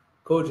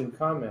cogent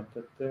comment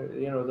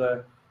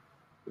that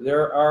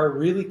there are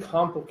really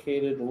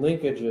complicated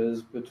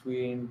linkages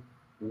between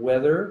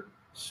weather,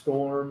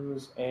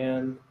 storms,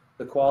 and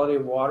the quality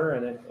of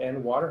water,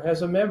 and water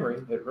has a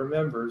memory. It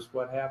remembers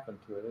what happened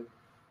to it. It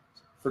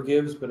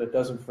forgives, but it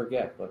doesn't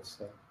forget, let's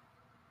say.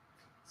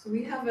 So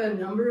we have a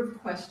number of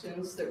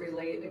questions that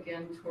relate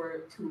again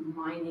to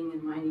mining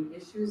and mining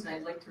issues, and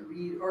I'd like to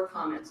read, or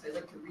comments, I'd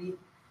like to read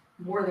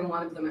more than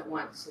one of them at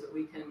once so that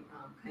we can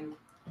kind of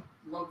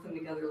lump them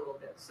together a little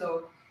bit.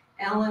 So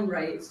Alan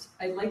writes,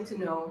 I'd like to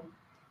know,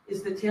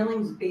 is the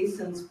tailings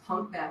basin's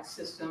pump back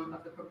system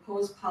of the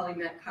proposed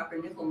PolyMet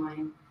copper nickel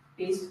mine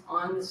based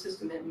on the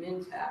system at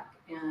Mintac?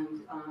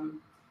 And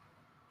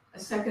a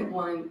second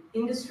one,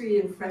 industry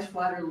and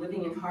freshwater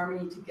living in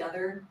harmony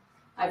together.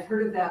 I've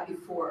heard of that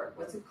before.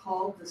 What's it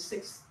called? The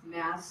sixth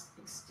mass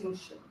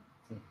extinction.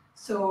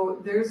 So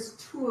there's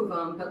two of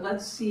them, but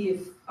let's see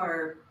if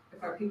our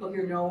people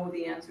here know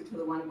the answer to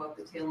the one about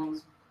the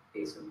tailings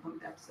basin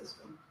pump back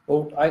system.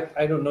 Well,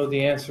 I don't know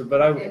the answer,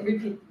 but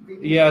Repeat.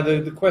 Yeah,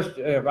 the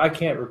question, I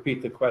can't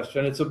repeat the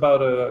question. It's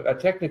about a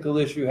technical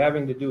issue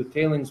having to do with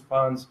tailings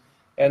ponds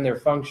and their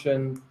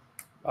function.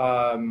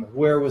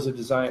 Where the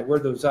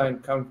design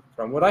come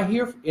from? What I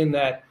hear in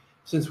that,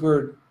 since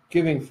we're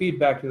giving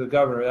feedback to the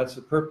governor, that's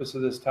the purpose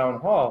of this town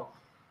hall,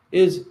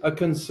 is a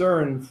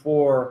concern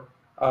for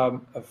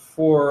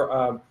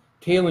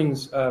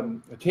tailings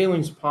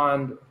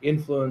pond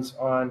influence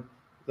on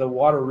the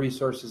water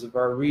resources of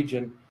our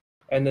region,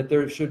 and that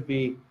there should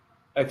be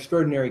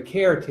extraordinary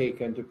care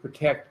taken to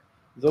protect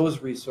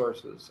those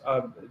resources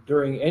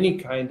during any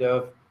kind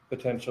of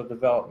potential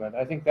development.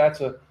 I think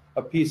that's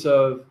a piece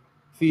of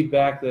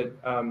feedback that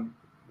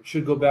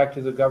should go back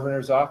to the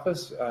governor's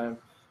office. I'm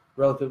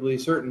relatively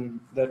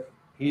certain that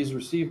he's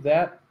received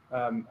that.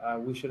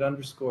 We should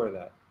underscore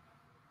that.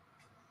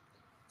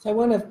 So I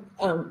want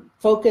to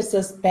focus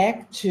us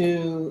back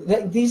to,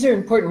 these are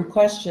important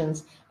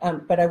questions,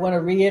 but I want to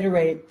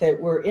reiterate that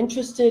we're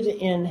interested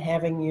in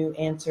having you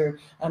answer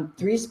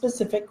three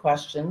specific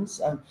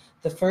questions.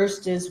 The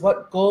first is,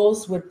 what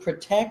goals would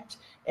protect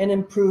and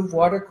improve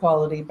water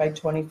quality by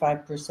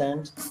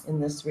 25% in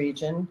this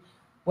region?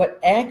 What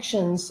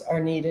actions are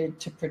needed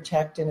to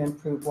protect and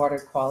improve water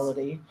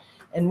quality?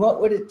 And what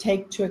would it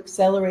take to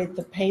accelerate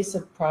the pace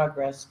of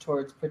progress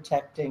towards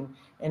protecting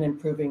and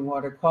improving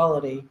water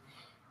quality?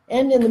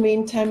 And in the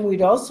meantime,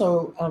 we'd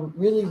also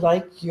really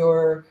like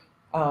your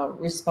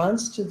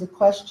response to the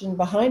question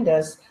behind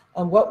us,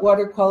 what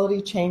water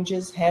quality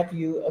changes have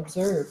you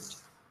observed?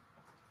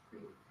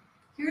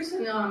 Here's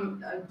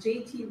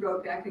JT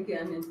wrote back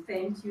again and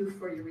thanked you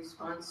for your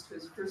response to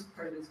his first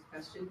part of his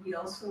question. He'd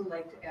also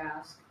like to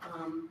ask,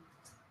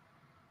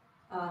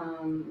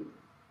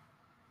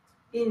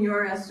 in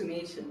your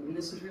estimation, and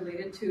this is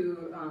related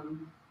to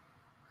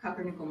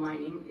copper nickel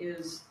mining,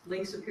 is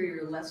Lake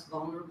Superior less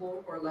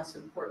vulnerable or less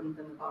important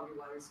than the Boundary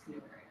Waters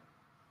Canoe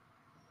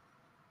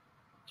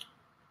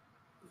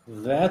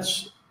area?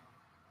 That's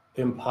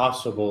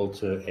impossible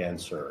to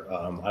answer.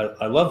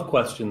 I love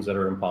questions that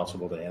are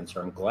impossible to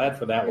answer. I'm glad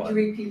for that one. Could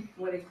you repeat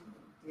what it,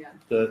 yeah.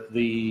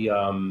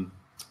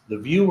 The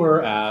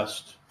viewer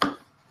asked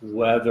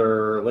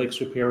whether Lake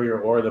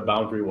Superior or the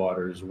Boundary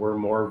Waters were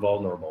more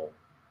vulnerable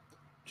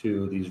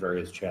to these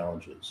various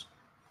challenges.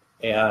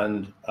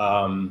 And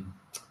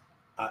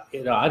I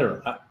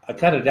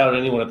kind of doubt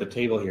anyone at the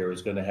table here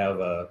is going to have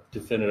a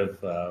definitive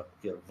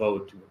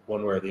vote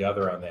one way or the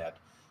other on that.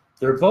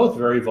 They're both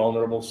very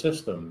vulnerable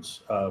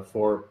systems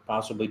for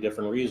possibly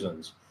different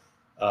reasons.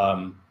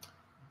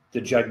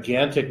 The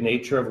gigantic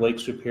nature of Lake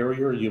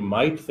Superior, you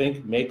might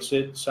think, makes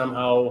it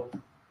somehow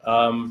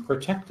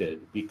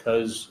protected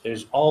because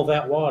there's all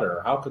that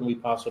water. How can we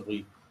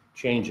possibly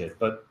change it?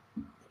 But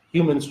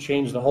humans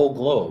change the whole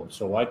globe,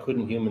 so why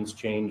couldn't humans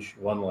change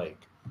one lake?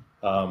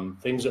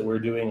 Things that we're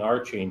doing are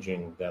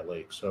changing that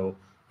lake, so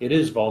it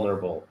is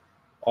vulnerable.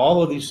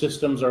 All of these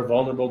systems are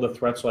vulnerable to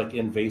threats like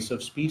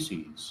invasive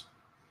species.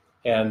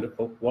 And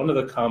one of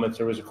the comments,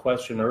 there was a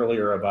question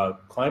earlier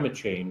about climate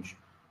change.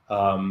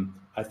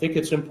 I think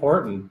it's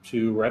important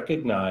to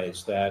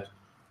recognize that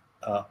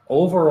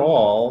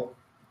Overall,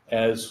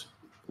 as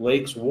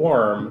lakes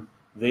warm,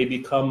 they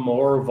become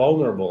more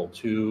vulnerable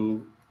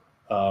to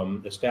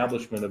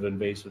establishment of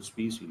invasive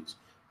species.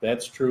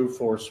 That's true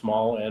for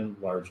small and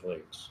large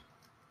lakes.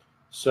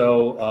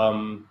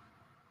 So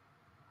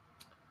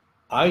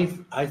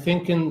I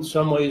think in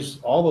some ways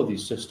all of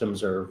these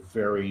systems are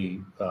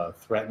very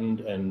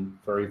threatened and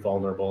very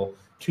vulnerable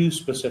to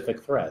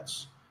specific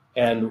threats.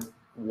 And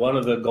one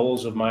of the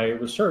goals of my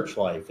research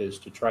life is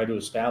to try to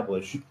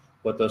establish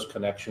what those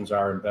connections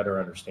are and better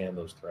understand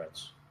those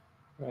threats.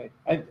 Right.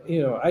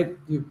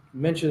 You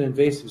mentioned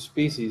invasive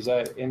species.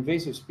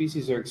 Invasive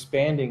species are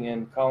expanding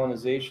in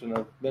colonization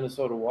of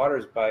Minnesota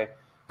waters by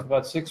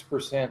about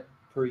 6%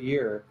 per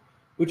year,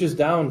 which is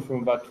down from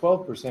about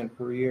 12%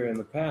 per year in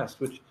the past,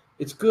 which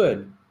it's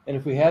good. And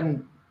if we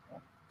hadn't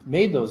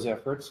made those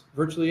efforts,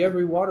 virtually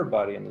every water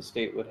body in the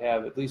state would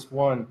have at least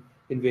one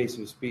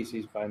invasive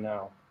species by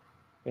now.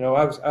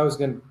 I was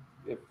going to,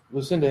 if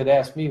Lucinda had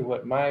asked me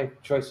what my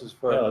choices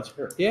for. Yeah, let's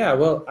hear it. Yeah,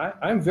 well,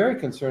 I'm very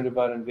concerned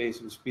about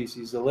invasive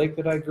species. The lake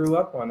that I grew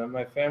up on and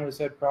my family's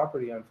had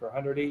property on for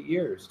 108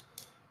 years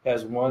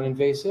has one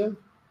invasive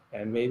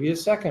and maybe a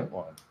second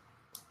one.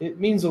 It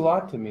means a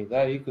lot to me.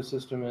 That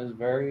ecosystem is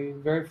very,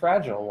 very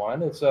fragile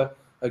one. It's,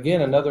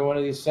 again, another one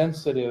of these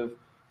sensitive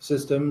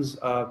systems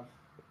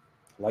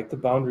like the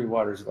boundary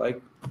waters,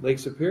 like Lake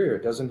Superior.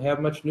 It doesn't have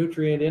much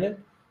nutrient in it,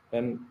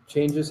 and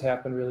changes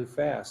happen really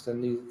fast.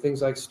 And these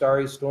things like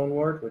starry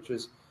stonewort, which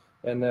is,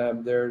 and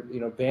they're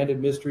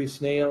banded mystery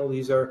snail.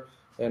 These are,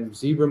 and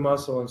zebra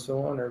mussel and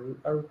so on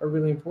are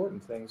really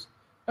important things.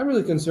 I'm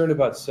really concerned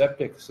about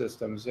septic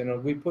systems.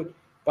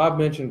 Bob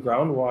mentioned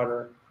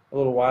groundwater a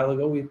little while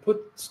ago. We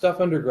put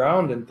stuff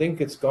underground and think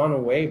it's gone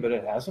away, but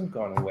it hasn't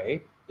gone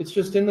away. It's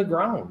just in the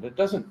ground. It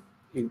doesn't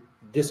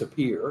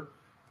disappear.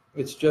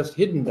 It's just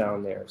hidden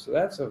down there. So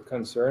that's a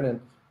concern.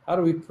 And how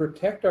do we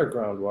protect our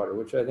groundwater,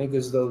 which I think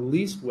is the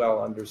least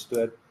well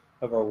understood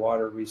of our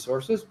water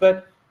resources?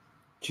 But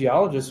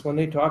geologists, when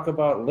they talk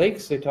about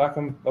lakes, they talk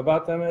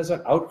about them as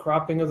an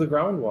outcropping of the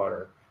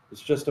groundwater.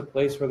 It's just a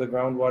place where the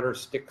groundwater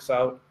sticks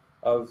out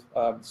of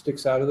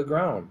the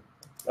ground.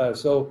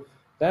 So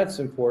that's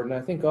important.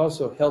 I think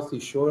also healthy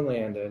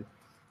shoreland and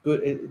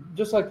good,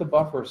 just like the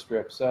buffer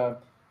strips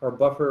or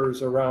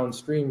buffers around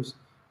streams.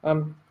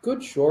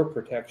 Good shore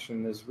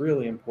protection is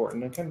really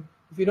important.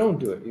 If you don't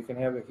do it, you can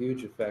have a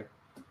huge effect.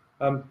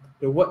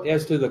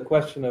 As to the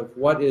question of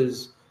what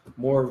is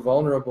more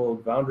vulnerable,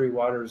 boundary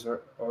waters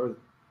or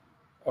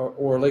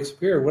Lake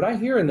Superior, what I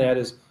hear in that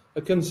is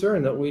a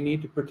concern that we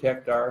need to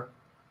protect the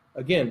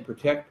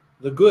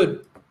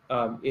good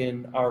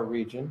in our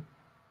region,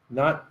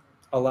 not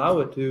allow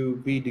it to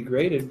be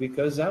degraded,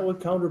 because that would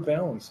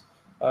counterbalance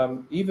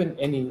even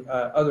any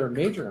other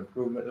major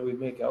improvement that we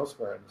make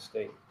elsewhere in the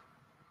state.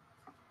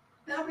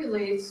 That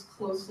relates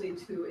closely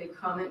to a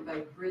comment by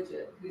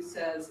Bridget, who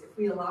says, if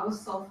we allow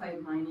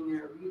sulfide mining in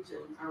our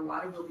region, our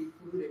water will be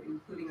polluted,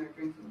 including our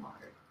drinking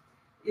water.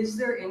 Is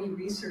there any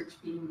research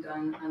being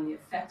done on the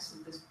effects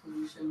of this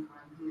pollution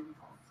on human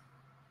health?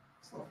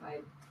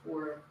 Sulfide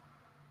or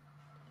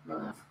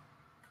runoff?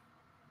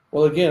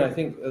 Well, again, I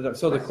think,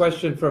 so the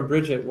question from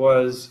Bridget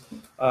was,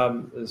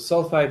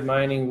 sulfide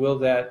mining, will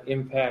that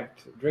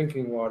impact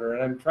drinking water?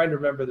 And I'm trying to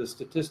remember the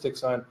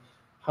statistics on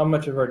how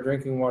much of our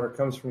drinking water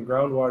comes from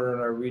groundwater in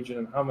our region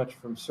and how much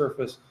from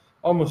surface.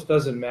 Almost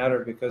doesn't matter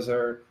because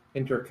they're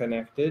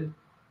interconnected.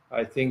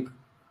 I think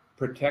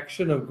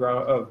protection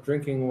of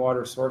drinking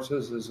water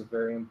sources is a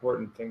very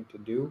important thing to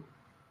do.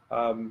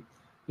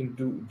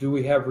 Do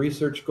we have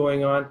research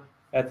going on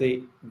at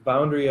the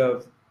boundary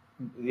of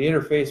the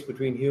interface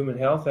between human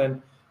health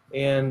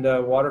and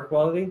water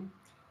quality?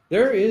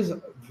 There is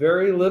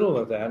very little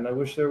of that, and I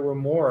wish there were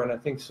more. And I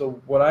think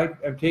so. What I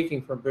am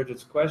taking from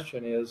Bridget's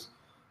question is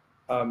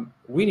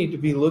we need to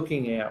be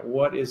looking at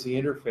what is the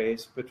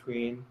interface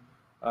between,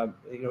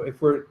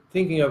 if we're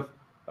thinking of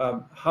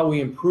how we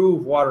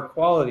improve water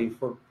quality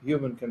for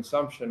human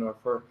consumption or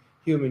for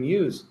human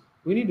use,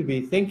 we need to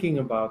be thinking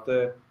about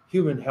the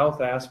human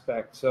health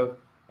aspects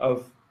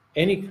of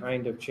any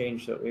kind of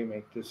change that we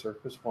make to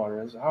surface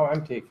water is how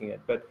I'm taking it.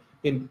 But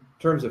in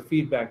terms of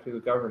feedback to the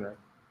governor,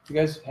 do you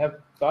guys have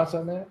thoughts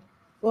on that?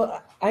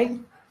 Well, I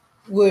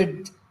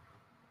would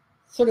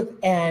sort of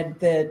add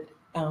that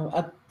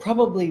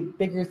probably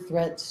bigger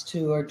threats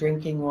to our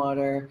drinking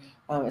water,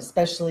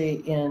 especially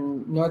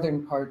in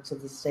northern parts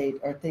of the state,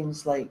 are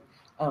things like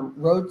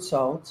road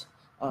salt,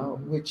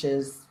 which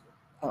is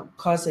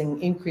causing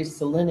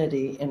increased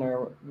salinity in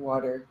our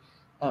water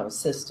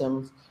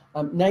systems.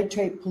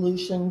 Nitrate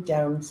pollution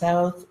down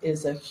south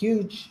is a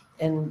huge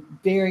and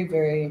very,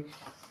 very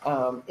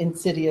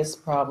insidious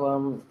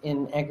problem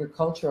in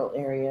agricultural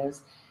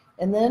areas.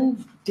 And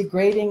then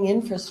degrading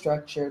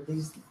infrastructure,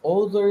 these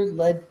older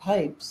lead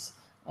pipes,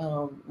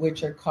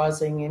 which are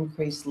causing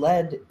increased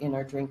lead in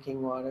our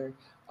drinking water,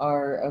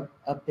 are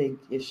a big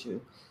issue.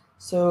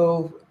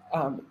 So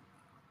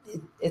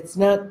it's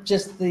not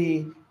just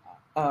the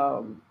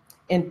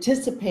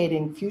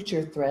anticipating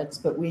future threats,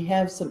 but we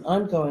have some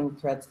ongoing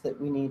threats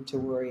that we need to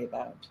worry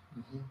about.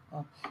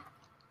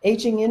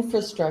 aging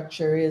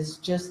infrastructure is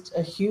just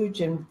a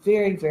huge and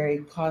very, very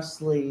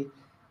costly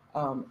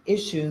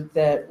issue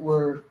that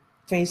we're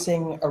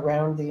facing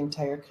around the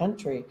entire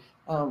country.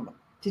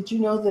 Did you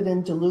know that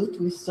in Duluth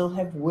we still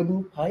have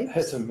wooden pipes?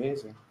 That's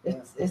amazing.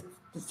 Yeah.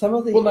 It's some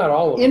of the Well, not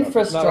all of them.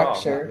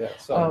 infrastructure Not all, yeah,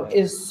 some, yeah.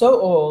 is so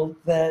old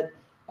that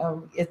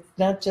it's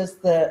not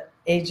just the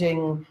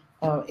aging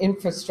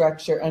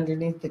infrastructure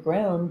underneath the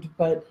ground,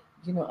 but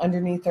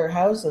underneath our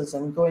houses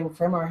and going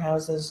from our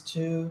houses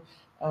to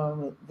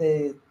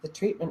the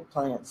treatment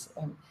plants.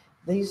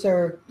 These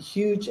are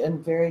huge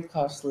and very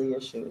costly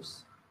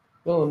issues.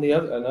 Well, and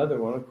another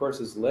one, of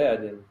course, is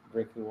lead in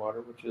drinking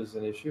water, which is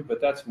an issue,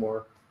 but that's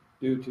more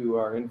due to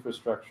our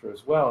infrastructure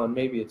as well, and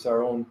maybe it's in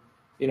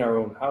our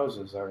own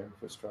houses, our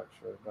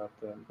infrastructure. But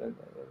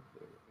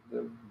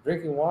the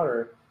drinking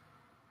water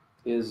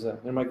is,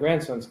 and my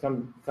grandsons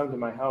come to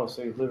my house.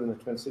 They live in the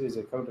Twin Cities.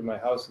 They come to my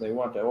house and they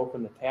want to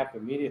open the tap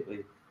immediately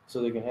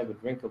so they can have a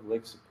drink of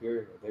Lake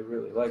Superior. They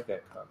really like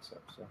that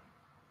concept. So,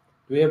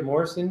 do we have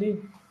more,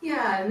 Cindy?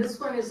 Yeah, and this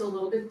one is a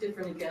little bit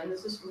different again.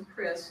 This is from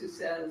Chris, who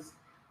says,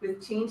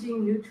 with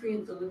changing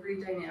nutrient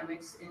delivery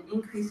dynamics and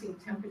increasing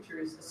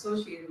temperatures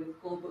associated with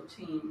global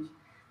change,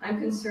 I'm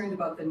concerned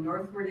about the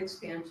northward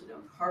expansion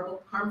of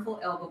harmful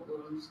algal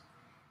blooms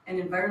and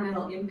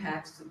environmental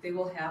impacts that they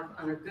will have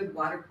on our good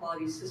water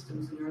quality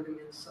systems in northern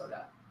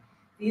Minnesota.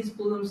 These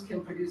blooms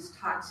can produce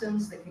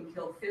toxins that can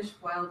kill fish,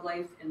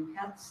 wildlife, and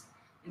pets,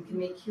 and can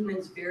make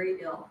humans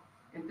very ill,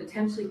 and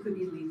potentially could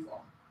be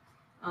lethal.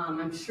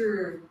 I'm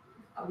sure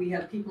we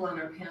have people on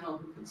our panel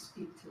who could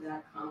speak to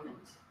that comment.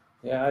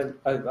 Yeah,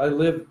 I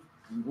live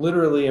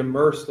literally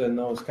immersed in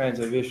those kinds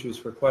of issues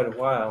for quite a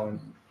while,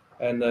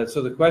 and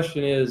so the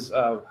question is,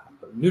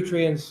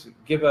 nutrients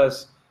give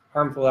us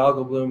harmful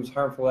algal blooms.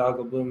 Harmful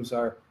algal blooms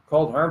are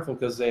called harmful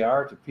because they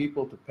are to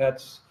people, to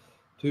pets,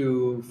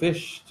 to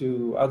fish,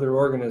 to other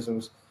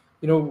organisms.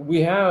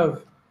 We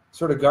have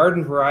sort of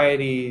garden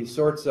variety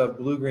sorts of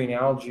blue-green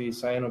algae,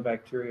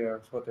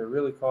 cyanobacteria is what they're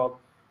really called,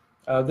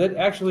 that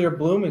actually are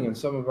blooming in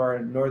some of our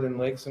northern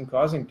lakes and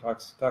causing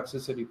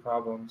toxicity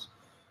problems.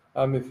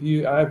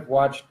 I've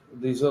watched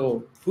these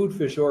little food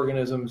fish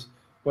organisms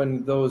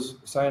when those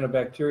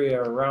cyanobacteria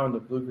are around the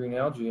blue-green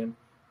algae, and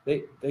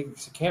they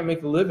can't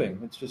make a living.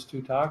 It's just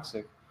too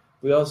toxic.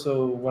 We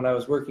also, when I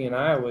was working in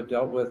Iowa,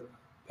 dealt with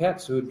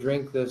pets who would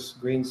drink this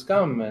green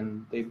scum,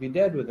 and they'd be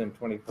dead within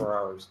 24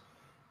 hours.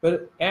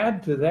 But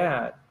add to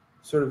that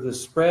sort of the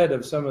spread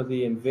of some of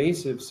the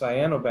invasive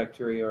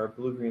cyanobacteria or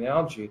blue-green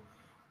algae.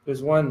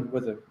 There's one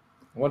with a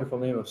wonderful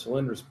name of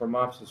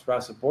Cylindrospermopsis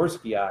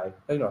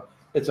raciborskii.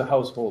 It's a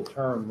household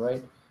term,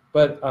 right?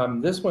 But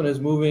this one is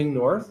moving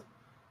north,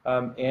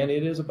 and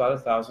it is about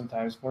 1,000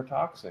 times more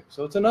toxic.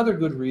 So it's another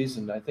good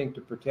reason, I think,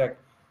 to protect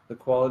the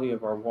quality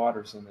of our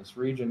waters in this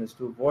region, is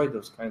to avoid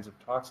those kinds of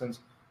toxins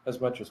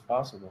as much as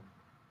possible.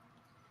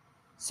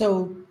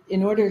 So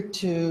in order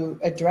to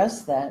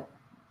address that,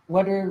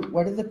 what are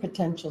the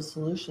potential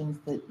solutions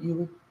that you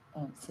would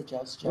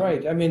suggest, John?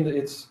 Right. I mean,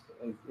 it's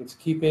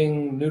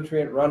keeping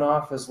nutrient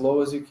runoff as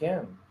low as you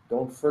can.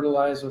 Don't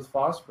fertilize with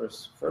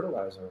phosphorus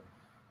fertilizer.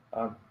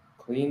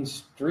 Clean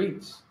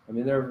streets. I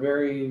mean, there are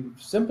very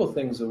simple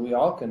things that we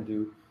all can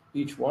do,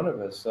 each one of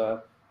us,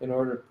 in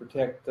order to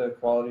protect the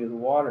quality of the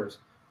waters.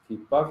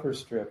 Keep buffer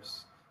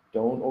strips.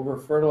 Don't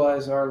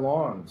over-fertilize our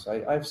lawns.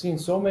 I've seen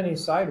so many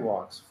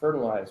sidewalks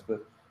fertilized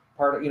with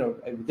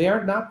they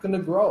are not going to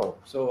grow,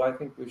 so I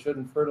think we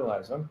shouldn't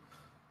fertilize them.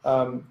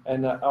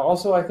 And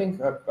also, I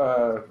think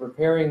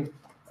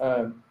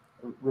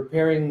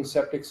repairing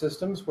septic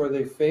systems where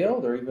they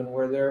failed or even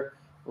where they're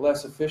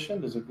less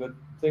efficient is a good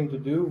thing to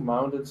do.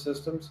 Mounded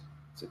systems,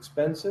 it's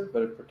expensive,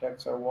 but it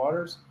protects our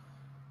waters.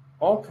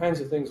 All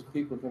kinds of things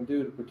people can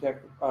do to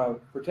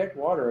protect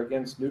water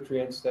against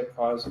nutrients that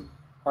cause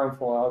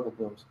harmful algal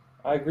blooms.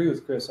 I agree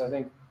with Chris. I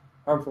think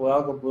harmful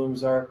algal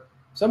blooms are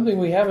something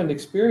we haven't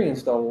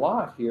experienced a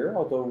lot here,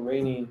 although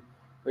Rainy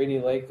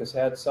Lake has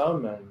had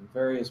some, and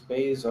various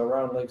bays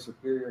around Lake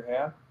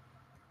Superior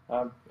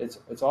have.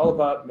 It's all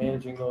about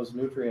managing those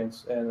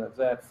nutrients and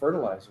that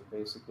fertilizer,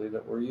 basically,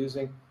 that we're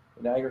using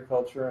in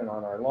agriculture and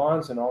on our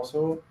lawns and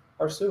also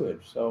our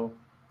sewage. So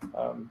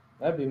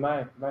that'd be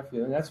my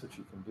feeling. That's what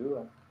you can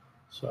do.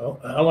 So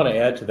I want to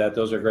add to that.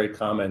 Those are great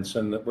comments.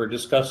 And we're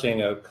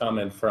discussing a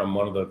comment from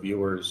one of the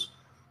viewers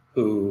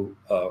who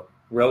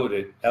wrote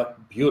it up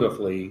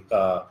beautifully,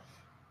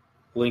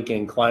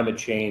 linking climate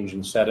change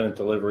and sediment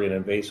delivery and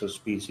invasive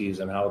species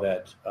and how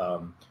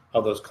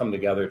those come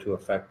together to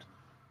affect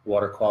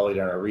water quality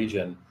in our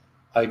region.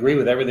 I agree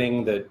with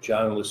everything that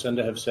John and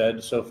Lucinda have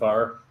said so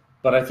far,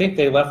 but I think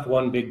they left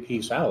one big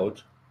piece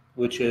out,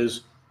 which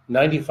is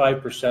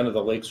 95% of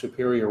the Lake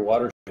Superior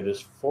watershed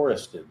is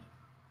forested.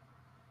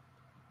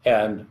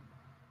 And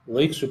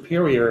Lake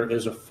Superior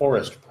is a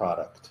forest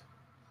product,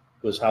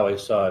 was how I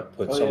saw it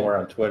put somewhere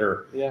on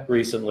Twitter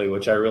recently,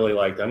 which I really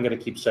liked. I'm going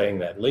to keep saying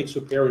that. Lake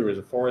Superior is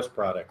a forest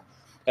product.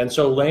 And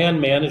so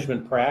land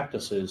management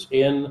practices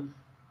in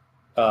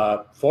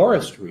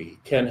forestry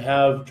can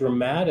have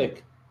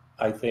dramatic,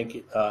 I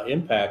think,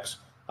 impacts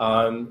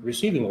on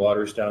receiving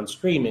waters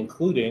downstream,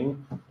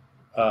 including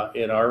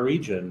in our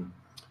region.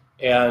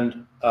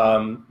 And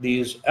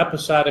these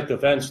episodic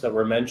events that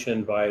were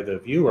mentioned by the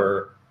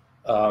viewer,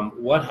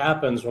 what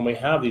happens when we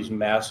have these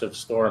massive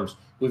storms?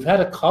 We've had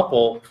a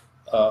couple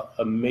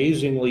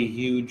amazingly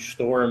huge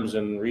storms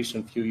in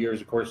recent few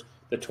years. Of course,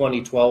 the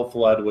 2012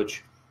 flood,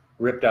 which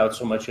ripped out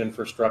so much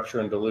infrastructure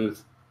in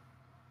Duluth.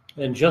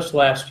 And just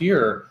last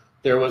year,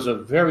 there was a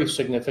very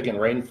significant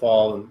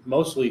rainfall,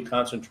 mostly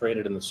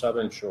concentrated in the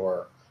southern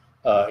shore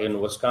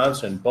in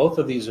Wisconsin. Both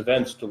of these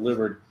events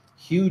delivered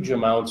huge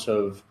amounts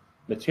of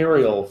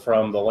material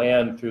from the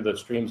land through the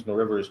streams and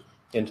rivers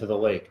into the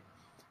lake.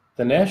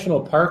 The National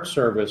Park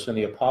Service in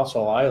the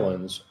Apostle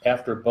Islands,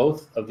 after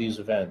both of these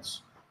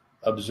events,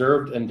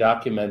 observed and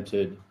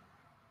documented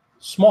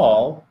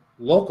small,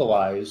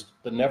 localized,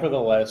 but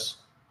nevertheless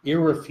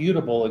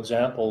irrefutable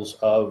examples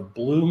of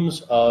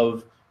blooms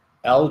of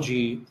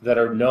algae that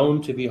are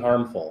known to be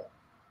harmful.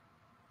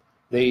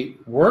 They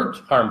weren't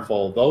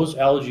harmful. Those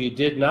algae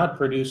did not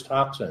produce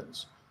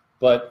toxins,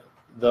 but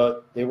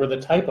they were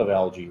the type of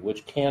algae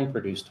which can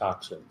produce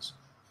toxins.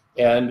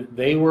 And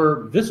they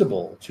were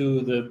visible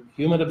to the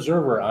human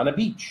observer on a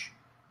beach.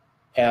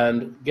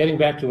 And getting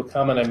back to a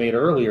comment I made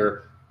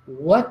earlier,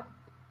 what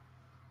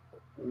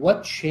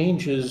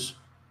changes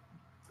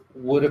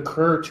would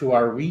occur to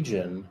our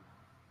region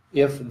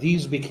if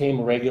these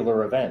became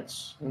regular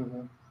events?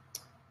 Mm-hmm.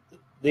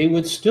 They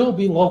would still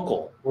be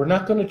local. We're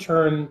not going to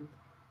turn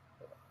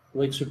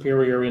Lake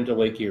Superior into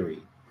Lake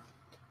Erie.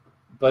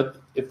 But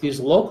if these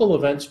local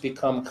events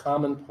become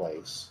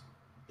commonplace,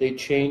 they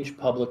change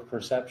public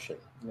perception.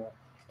 Yeah.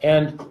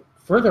 And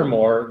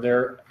furthermore,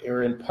 there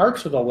are in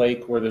parts of the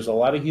lake where there's a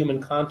lot of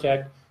human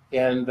contact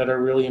and that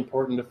are really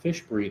important to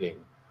fish breeding.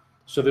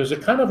 So there's a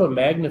kind of a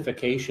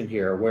magnification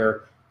here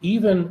where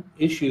even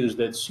issues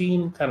that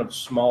seem kind of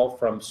small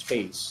from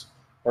space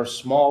or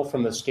small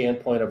from the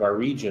standpoint of our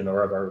region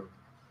or of our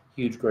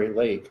huge Great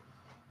Lake,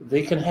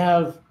 they can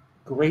have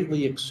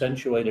greatly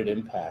accentuated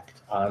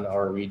impact on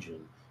our region.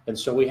 And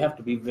so we have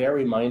to be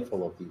very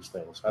mindful of these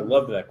things. I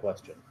love that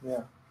question.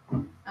 Yeah.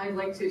 I'd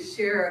like to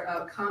share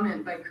a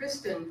comment by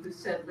Kristen, who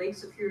said Lake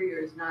Superior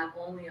is not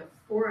only a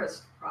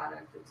forest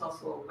product, it's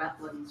also a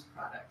wetlands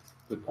product.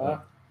 Good point.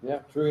 Yeah,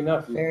 true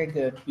enough. Very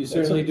good. You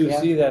certainly do Yeah.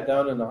 see that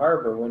down in the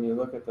harbor when you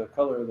look at the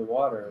color of the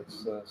water.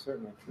 It's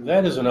certainly true.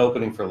 That is an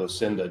opening for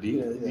Lucinda. Do you,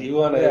 Yeah. do you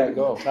want to Yeah,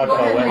 go. talk Go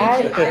about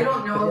ahead. wetlands? I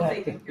don't know if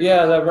they can hear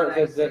Yeah, what that,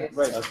 I that, say. that,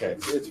 right. Okay.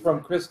 It's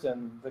from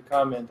Kristen, the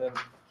comment,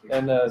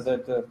 and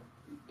that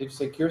did you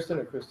say Kirsten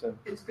or Kristen?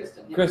 It's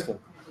Kristen. Yeah. Kristen.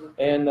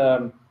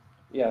 And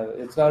yeah,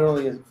 it's not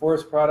only a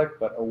forest product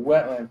but a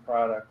wetland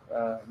product.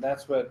 And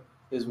that's what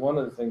is one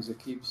of the things that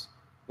keeps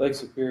Lake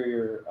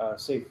Superior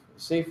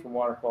safe from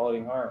water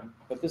quality harm.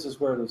 But this is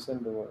where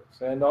Lucinda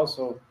works, and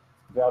also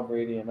Val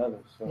Brady and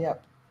others. So. Yeah.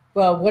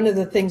 Well, one of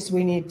the things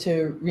we need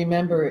to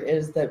remember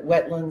is that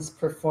wetlands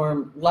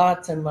perform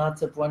lots and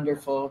lots of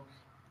wonderful,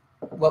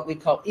 what we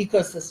call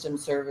ecosystem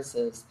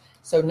services.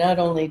 So not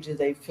only do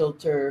they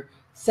filter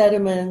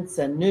sediments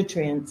and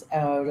nutrients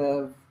out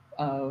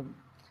of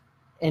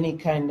any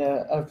kind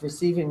of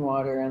receiving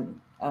water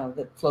and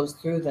that flows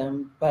through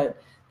them,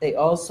 but they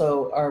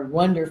also are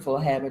wonderful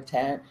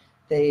habitat.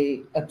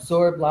 They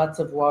absorb lots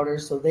of water,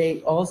 so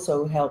they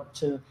also help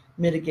to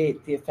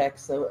mitigate the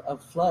effects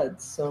of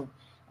floods. So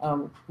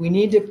we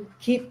need to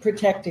keep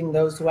protecting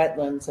those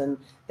wetlands, and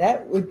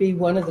that would be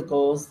one of the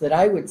goals that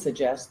I would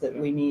suggest that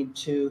we need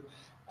to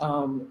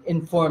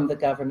inform the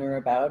governor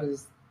about,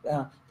 is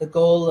the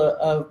goal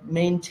of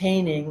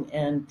maintaining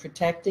and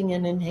protecting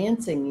and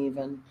enhancing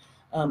even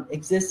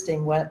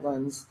existing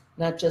wetlands,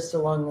 not just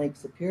along Lake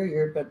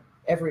Superior, but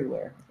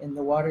everywhere in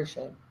the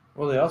watershed.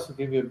 Well, they also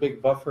give you a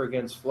big buffer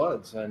against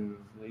floods, and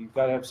you've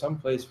got to have some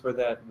place for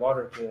that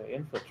water to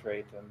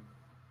infiltrate, and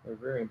they're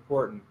very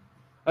important.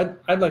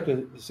 I'd like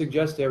to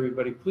suggest to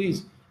everybody,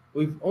 please,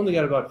 we've only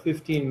got about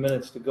 15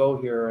 minutes to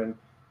go here, and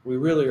we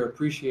really are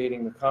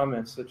appreciating the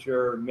comments that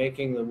you're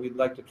making that we'd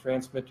like to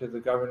transmit to the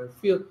governor.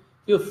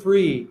 Feel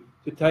free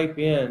to type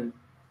in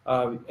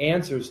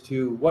answers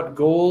to what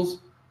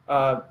goals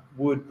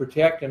would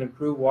protect and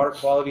improve water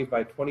quality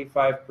by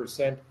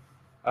 25%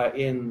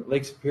 in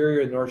Lake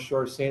Superior, North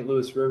Shore, St.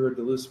 Louis River,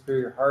 Duluth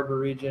Superior Harbor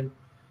region.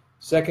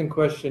 Second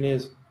question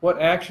is,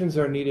 what actions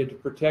are needed to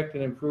protect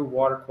and improve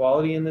water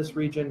quality in this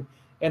region,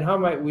 and how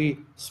might we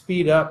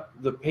speed up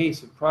the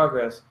pace of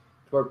progress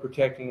toward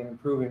protecting and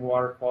improving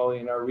water quality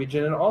in our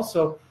region? And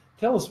also,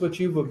 tell us what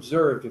you've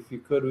observed, if you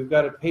could. We've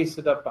got to pace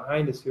it up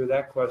behind us here,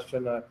 that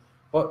question.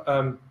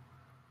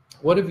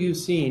 What have you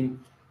seen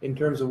in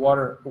terms of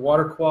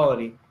water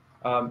quality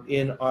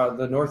in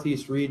the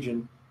Northeast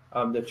region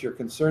that you're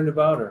concerned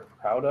about or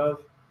proud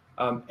of?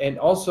 And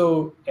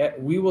also,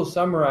 we will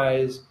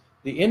summarize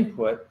the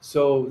input.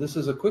 So this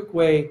is a quick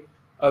way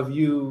of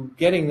you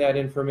getting that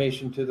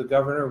information to the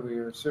governor.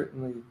 We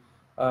certainly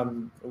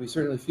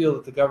feel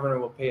that the governor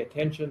will pay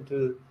attention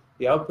to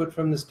the output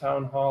from this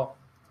town hall.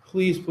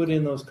 Please put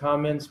in those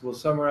comments. We'll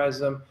summarize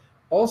them.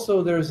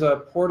 Also, there's a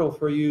portal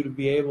for you to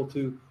be able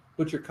to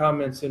put your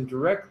comments in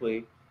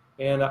directly,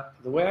 And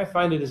the way I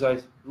find it is I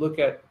look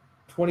at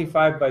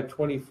 25 by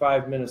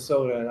 25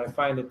 Minnesota, and I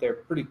find it there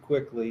pretty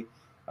quickly,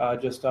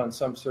 just on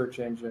some search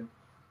engine.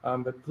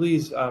 But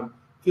please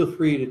feel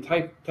free to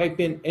type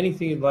in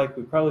anything you'd like.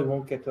 We probably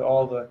won't get to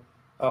all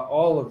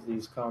of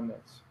these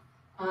comments.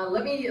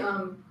 Let me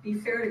be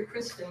fair to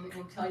Kristen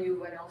and tell you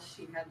what else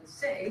she had to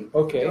say.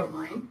 Okay. If you don't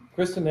mind.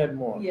 Kristen had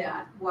more.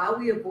 Yeah, while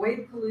we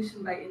avoid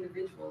pollution by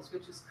individuals,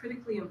 which is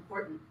critically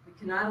important, we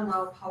cannot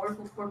allow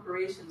powerful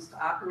corporations to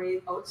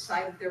operate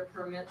outside of their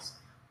permits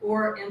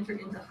or enter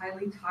into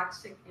highly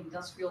toxic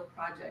industrial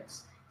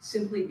projects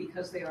simply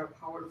because they are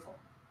powerful.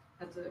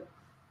 That's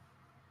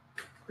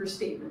her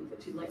statement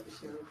that she'd like to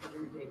share with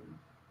Governor Dayton.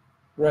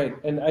 Right,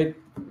 and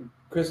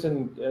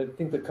Kristen, I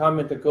think the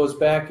comment that goes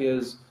back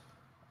is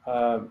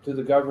to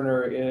the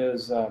governor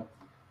is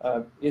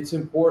it's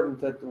important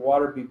that the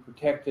water be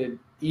protected,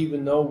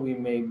 even though we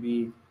may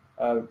be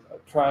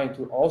trying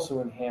to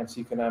also enhance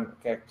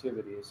economic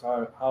activity. Is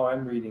how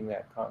I'm reading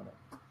that comment.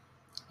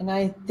 And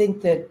I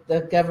think that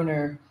the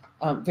governor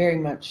very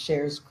much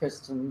shares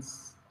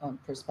Kristen's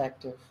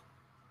perspective.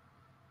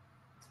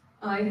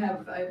 Did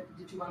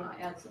you want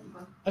to add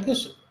something? I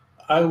guess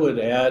I would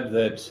add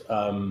that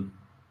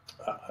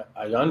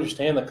I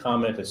understand the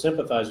comment, I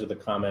sympathize with the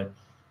comment.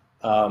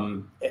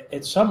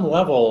 At some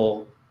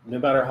level, no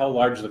matter how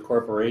large the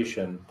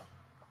corporation,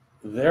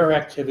 their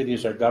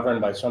activities are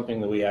governed by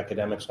something that we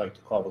academics like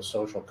to call the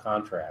social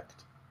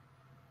contract.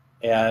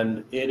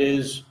 And it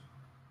is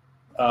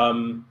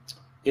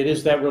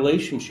that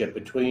relationship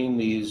between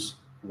these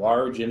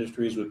large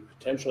industries which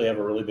potentially have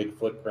a really big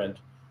footprint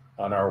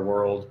on our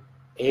world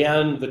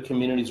and the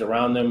communities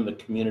around them, the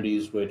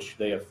communities which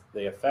they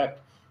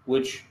affect,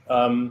 which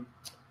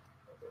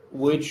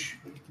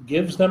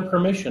gives them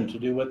permission to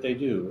do what they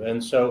do.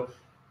 And so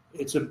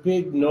it's a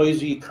big,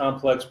 noisy,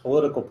 complex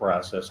political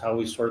process, how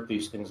we sort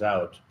these things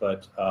out.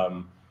 But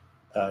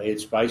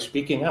it's by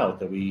speaking out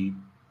that we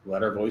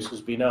let our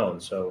voices be known.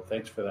 So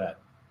thanks for that.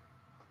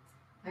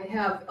 I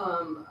have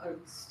a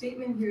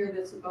statement here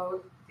that's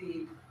about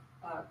the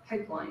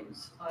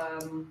pipelines.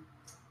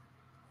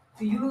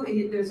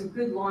 There's a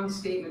good long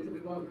statement that we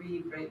won't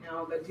read right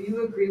now, but do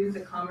you agree with the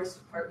Commerce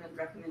Department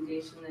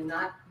recommendation and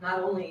not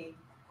only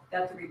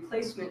that the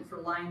replacement for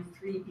line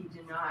 3 be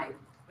denied,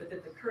 but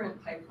that the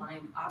current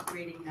pipeline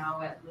operating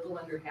now at little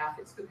under half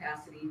its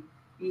capacity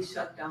be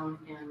shut down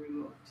and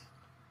removed?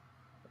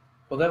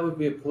 Well, that would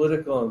be a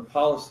political and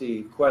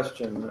policy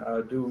question.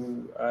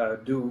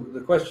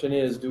 The question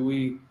is, do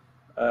we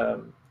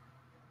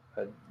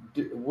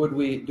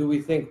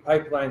think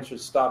pipelines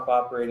should stop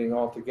operating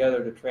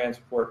altogether to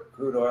transport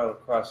crude oil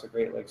across the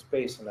Great Lakes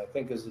Basin? I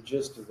think is the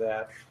gist of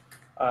that.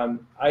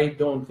 I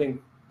don't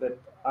think that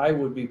I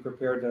would be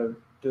prepared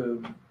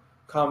to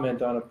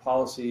comment on a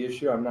policy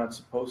issue. I'm not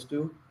supposed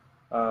to,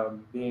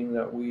 being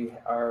that we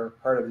are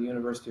part of the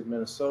University of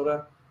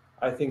Minnesota.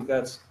 I think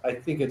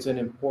it's an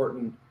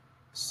important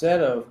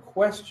set of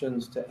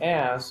questions to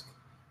ask.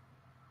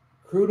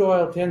 Crude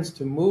oil tends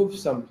to move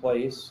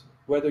someplace,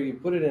 whether you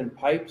put it in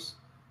pipes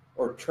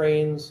or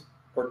trains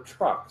or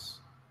trucks.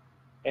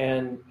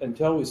 And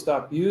until we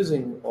stop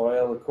using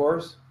oil, of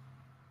course,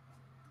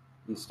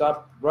 you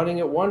stop running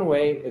it one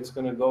way, it's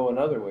going to go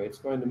another way. It's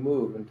going to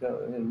move until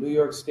New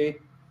York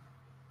State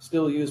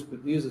still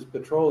uses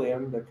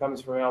petroleum that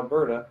comes from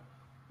Alberta,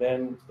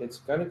 then it's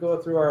going to go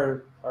through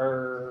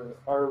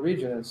our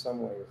region in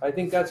some way. I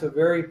think that's a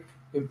very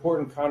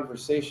important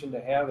conversation to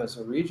have as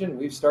a region.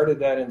 We've started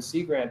that in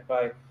Sea Grant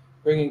by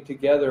bringing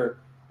together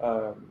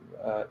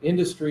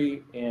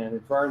industry and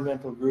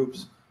environmental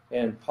groups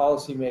and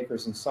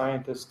policymakers and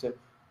scientists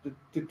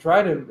to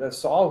try to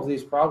solve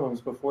these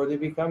problems before they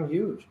become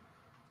huge.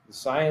 The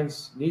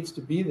science needs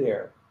to be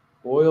there.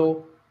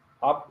 Oil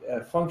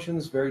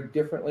functions very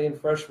differently in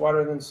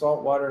freshwater than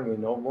saltwater, and we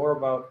know more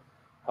about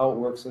how it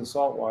works in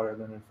saltwater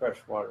than in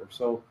freshwater.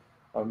 So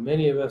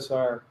many of us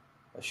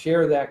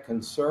share that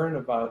concern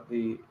about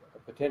the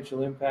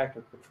potential impact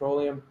of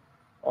petroleum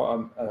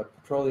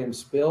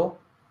spill.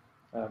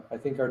 I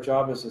think our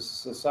job as a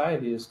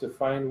society is to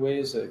find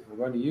ways that if we're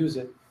going to use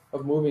it,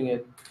 of moving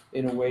it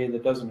in a way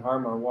that doesn't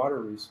harm our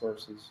water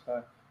resources.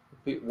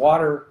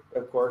 Water,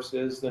 of course,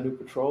 is the new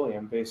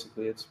petroleum,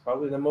 basically. It's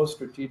probably the most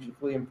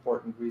strategically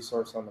important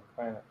resource on the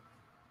planet.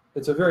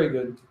 It's a very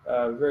good,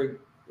 very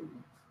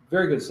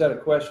good set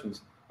of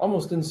questions,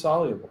 almost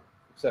insoluble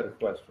set of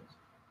questions.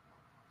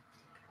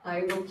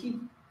 I will keep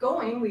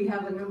going. We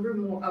have a number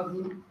more of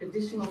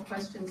additional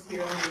questions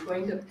here, and I'm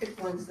going to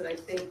pick ones that I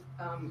think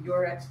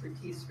your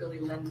expertise really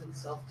lends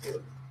itself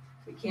to.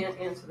 We can't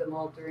answer them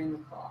all during the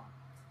call.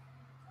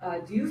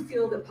 Do you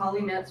feel that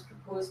PolyNet's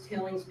proposed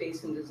tailings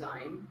basin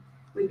design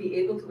would be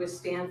able to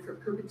withstand for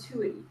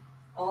perpetuity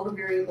all the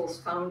variables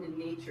found in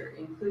nature,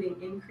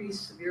 including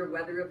increased severe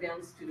weather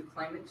events due to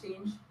climate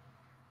change?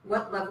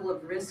 What level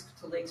of risk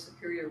to Lake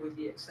Superior would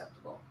be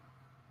acceptable?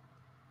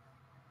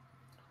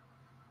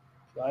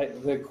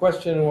 The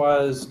question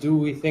was, do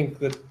we think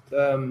that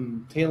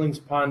tailings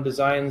pond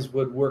designs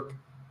would work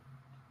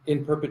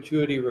in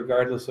perpetuity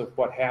regardless of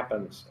what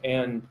happens?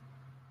 And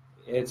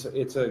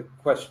it's a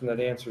question that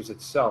answers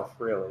itself,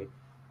 really.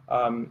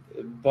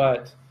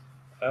 But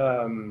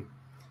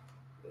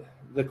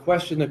the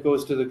question that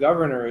goes to the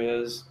governor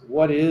is,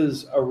 what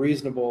is a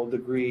reasonable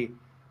degree?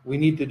 We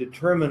need to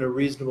determine a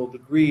reasonable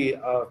degree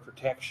of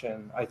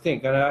protection, I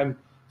think. And I'm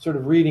sort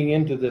of reading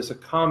into this a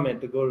comment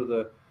to go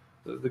to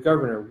the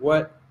governor.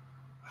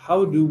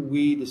 How do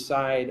we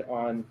decide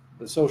on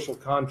the social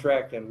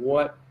contract and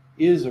what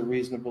is a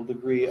reasonable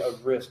degree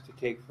of risk to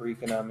take for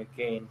economic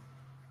gain?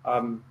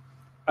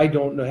 I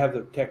don't have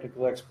the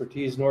technical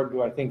expertise, nor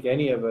do I think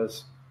any of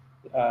us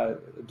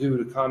do,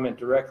 to comment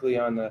directly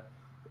on the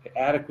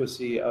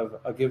adequacy of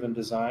a given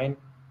design.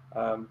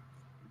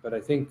 But I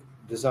think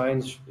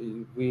designs,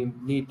 we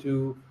need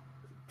to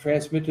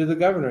transmit to the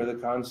governor the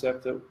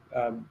concept that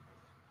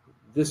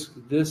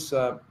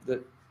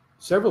that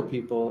several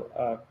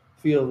people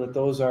feel that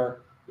those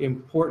are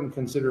important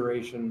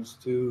considerations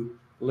to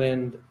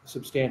lend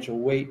substantial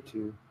weight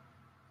to.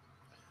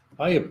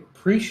 I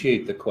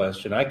appreciate the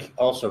question. I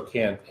also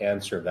can't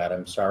answer that.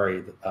 I'm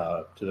sorry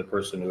to the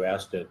person who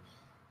asked it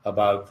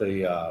about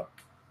the.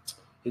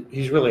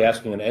 He's really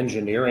asking an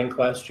engineering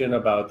question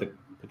about the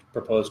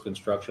proposed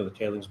construction of the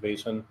tailings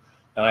basin,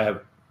 and I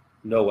have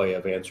no way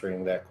of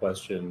answering that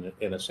question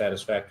in a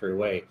satisfactory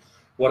way.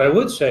 What I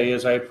would say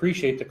is I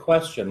appreciate the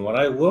question. When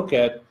I look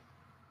at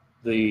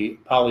the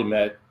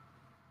PolyMet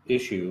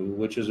issue,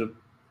 which is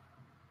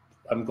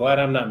I'm glad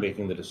I'm not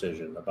making the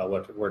decision about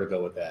where to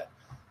go with that.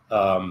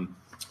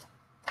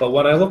 But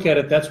when I look at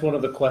it, that's one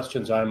of the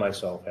questions I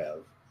myself have.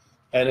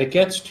 And it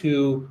gets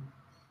to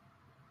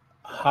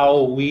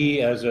how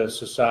we as a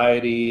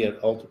society, and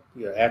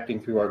acting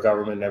through our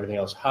government and everything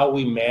else, how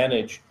we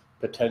manage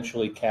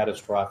potentially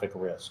catastrophic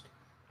risk,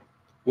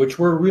 which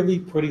we're really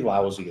pretty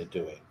lousy at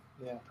doing.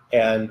 Yeah.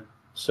 And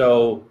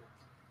so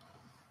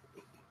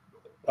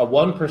a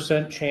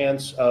 1%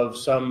 chance of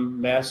some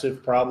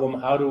massive problem,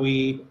 how do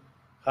we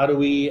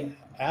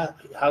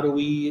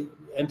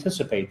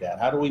anticipate that?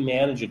 How do we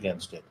manage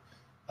against it?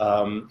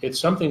 It's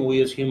something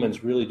we as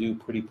humans really do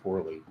pretty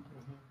poorly.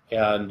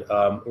 And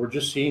we're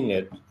just seeing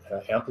it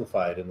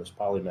amplified in this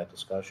PolyMet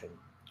discussion.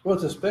 Well,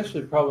 it's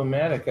especially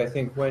problematic, I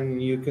think, when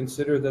you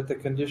consider that the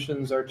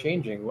conditions are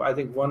changing. I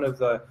think one of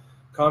the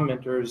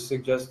commenters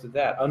suggested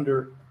that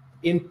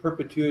in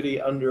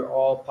perpetuity, under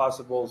all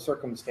possible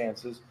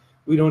circumstances,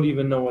 we don't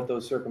even know what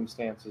those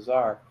circumstances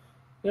are.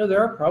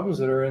 There are problems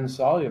that are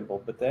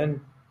insoluble, but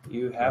then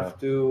you have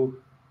to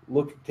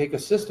take a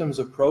systems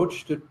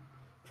approach to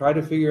try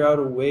to figure out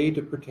a way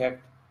to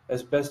protect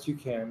as best you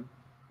can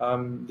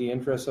the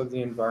interests of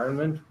the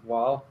environment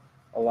while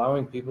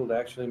allowing people to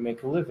actually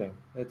make a living.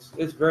 It's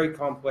a very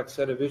complex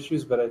set of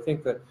issues, but I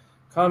think the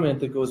comment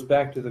that goes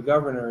back to the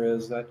governor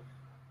is that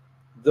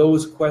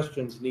those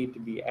questions need to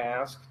be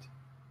asked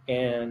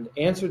and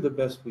answered the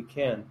best we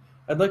can.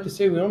 I'd like to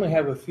say we only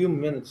have a few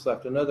minutes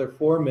left, another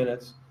 4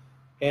 minutes,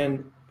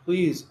 and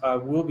please,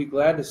 we'll be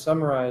glad to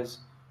summarize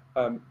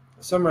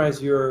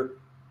your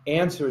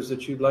answers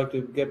that you'd like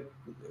to get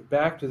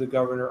back to the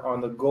governor on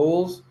the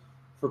goals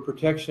for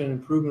protection and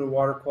improvement of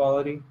water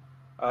quality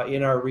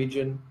in our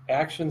region,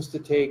 actions to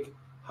take,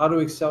 how to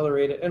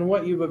accelerate it, and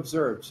what you've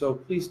observed. So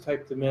please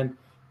type them in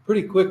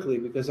pretty quickly,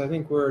 because I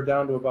think we're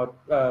down to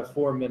about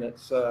 4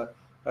 minutes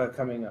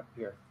coming up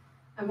here.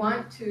 I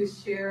want to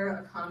share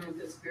a comment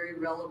that's very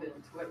relevant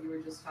to what you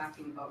were just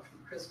talking about from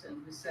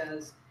Kristen, who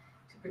says,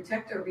 to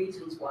protect our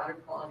region's water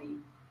quality,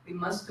 we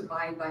must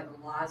abide by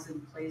the laws in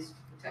place to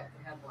protect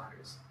the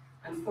headwaters.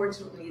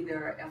 Unfortunately,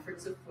 there are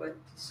efforts afoot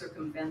to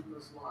circumvent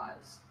those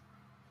laws.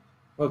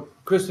 Well,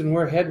 Kristen,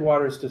 we're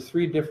headwaters to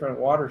 3 different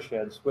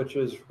watersheds, which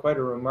is quite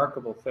a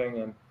remarkable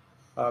thing.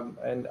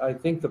 And I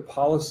think the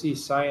policy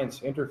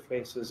science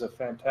interface is a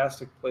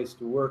fantastic place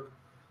to work.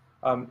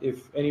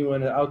 If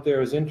anyone out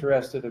there is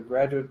interested, a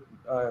graduate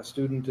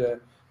student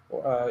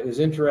is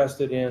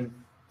interested in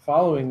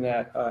following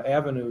that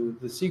avenue,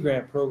 the Sea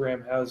Grant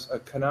program has a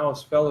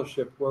Canals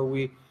Fellowship where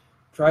we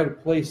try to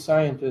place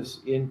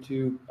scientists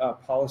into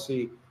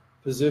policy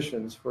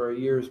positions for a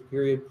year's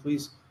period.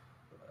 Please,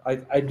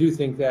 I do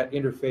think that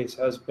interface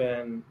has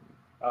been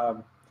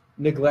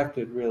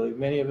neglected, really.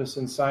 Many of us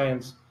in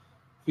science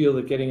feel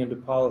that getting into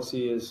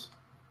policy is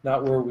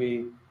not where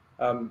we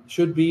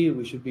should be.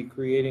 We should be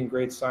creating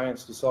great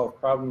science to solve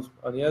problems.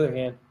 On the other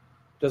hand,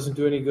 it doesn't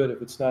do any good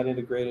if it's not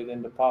integrated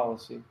into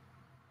policy.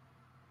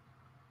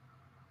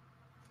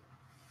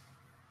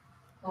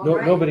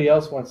 Right. Nobody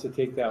else wants to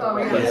take that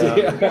one.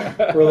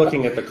 Yeah. We're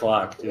looking at the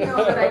clock, too. No,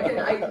 but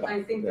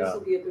I think this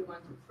will be a good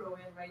one to throw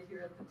in right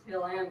here at the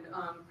tail end.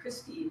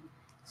 Christy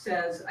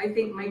says, I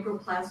think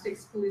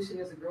microplastics pollution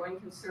is a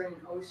growing concern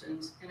in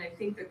oceans, and I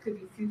think there could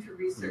be future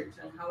research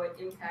on how it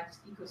impacts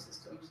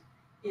ecosystems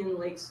in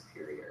Lake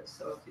Superior.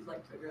 So if you'd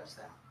like to address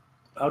that.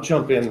 I'll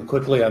jump in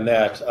quickly on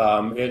that.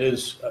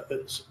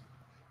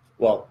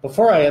 Well,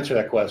 before I answer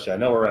that question, I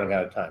know we're running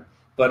out of time,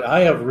 but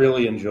I have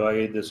really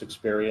enjoyed this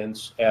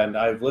experience, and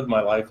I've lived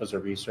my life as a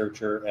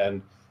researcher,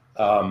 and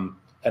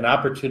an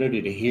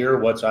opportunity to hear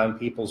what's on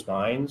people's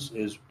minds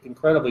is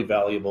incredibly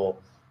valuable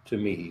to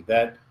me.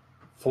 That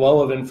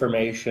flow of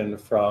information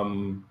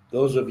from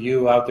those of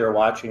you out there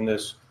watching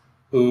this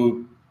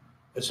who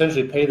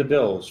essentially pay the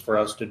bills for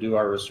us to do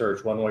our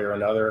research one way or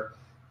another.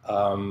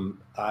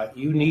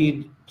 You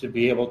need to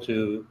be able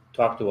to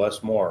talk to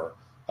us more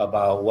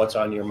about what's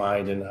on your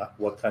mind and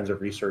what kinds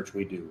of research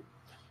we do.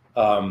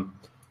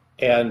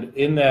 And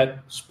in that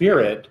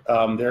spirit,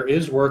 there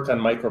is work on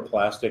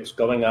microplastics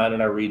going on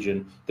in our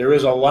region. There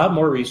is a lot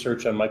more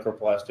research on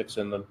microplastics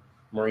in the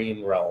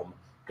marine realm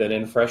than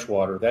in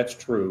freshwater. That's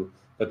true,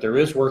 but there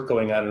is work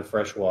going on in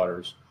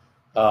freshwaters.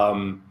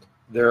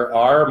 There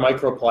are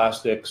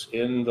microplastics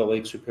in the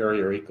Lake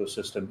Superior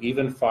ecosystem,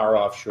 even far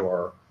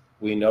offshore.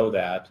 We know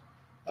that.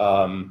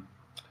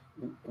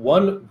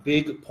 One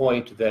big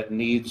point that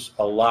needs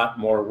a lot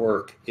more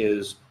work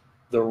is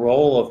the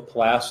role of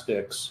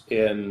plastics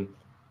in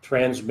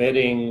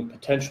transmitting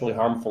potentially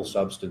harmful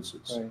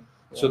substances. Right.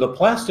 Yeah. So the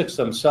plastics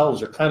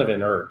themselves are kind of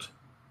inert,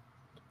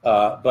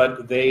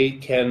 but they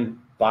can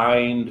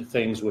bind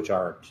things which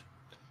aren't.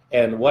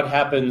 And what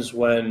happens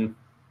when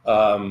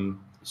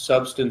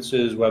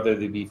substances, whether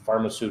they be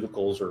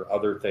pharmaceuticals or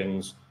other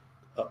things,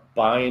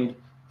 bind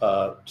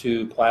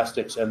to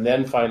plastics and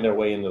then find their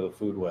way into the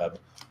food web?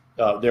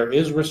 There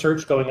is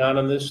research going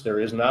on this. There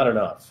is not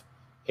enough.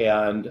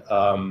 And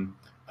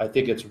I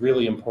think it's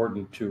really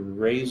important to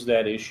raise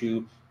that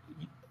issue.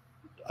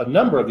 A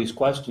number of these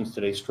questions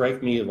today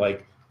strike me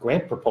like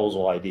grant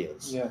proposal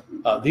ideas. Yeah.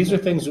 These are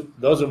things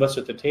those of us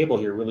at the table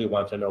here really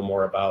want to know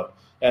more about.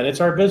 And it's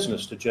our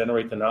business to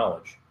generate the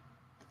knowledge.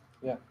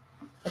 Yeah.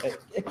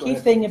 A key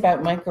thing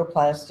about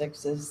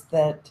microplastics is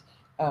that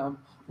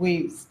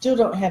we still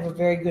don't have a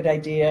very good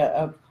idea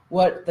of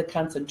what the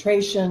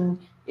concentration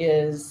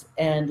is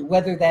and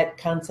whether that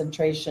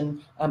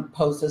concentration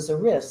poses a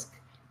risk.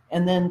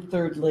 And then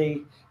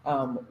thirdly,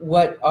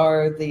 what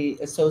are the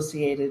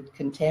associated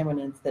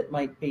contaminants that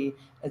might be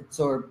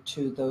absorbed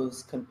to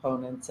those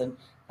components, and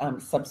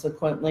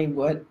subsequently,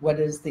 what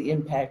is the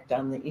impact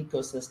on the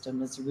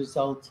ecosystem as a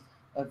result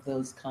of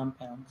those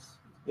compounds?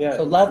 Yeah.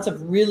 So lots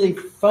of really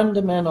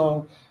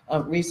fundamental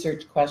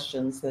research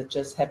questions that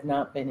just have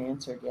not been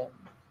answered yet.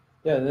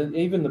 Yeah,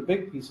 even the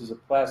big pieces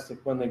of plastic,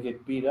 when they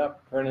get beat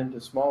up, turn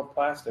into small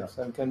plastics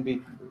and can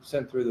be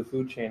sent through the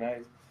food chain.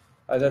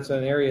 That's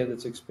an area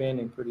that's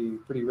expanding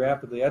pretty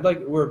rapidly.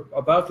 We're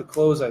about to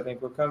close. I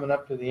think we're coming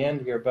up to the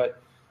end here, but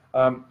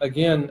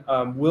again,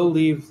 we'll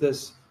leave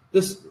this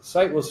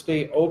site will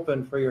stay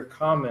open for your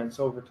comments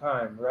over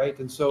time, right?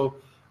 And so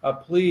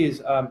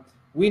please,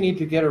 we need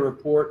to get a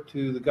report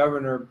to the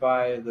governor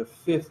by the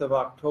 5th of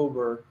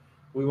October.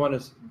 We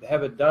want to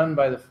have it done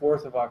by the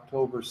 4th of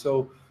October.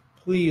 So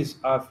please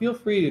feel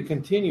free to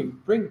continue.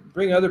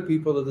 Bring other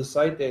people to the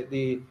site.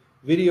 The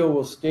video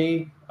will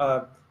stay.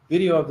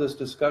 Video of this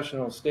discussion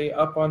will stay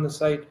up on the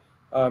site,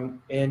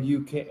 and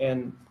you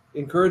can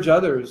encourage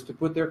others to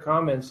put their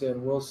comments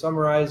in. We'll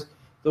summarize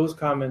those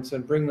comments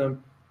and bring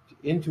them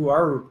into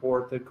our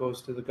report that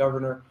goes to the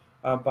governor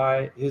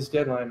by his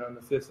deadline on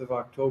the 5th of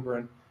October.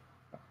 And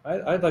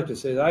I'd like to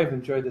say that I've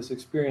enjoyed this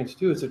experience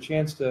too. It's a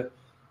chance to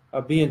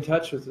be in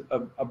touch with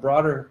a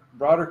broader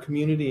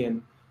community,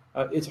 and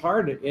it's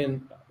hard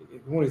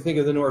when you think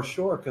of the North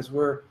Shore because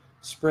we're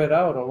spread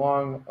out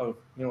along a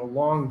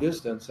long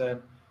distance,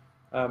 and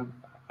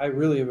I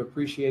really have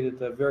appreciated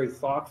the very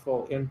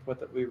thoughtful input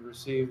that we've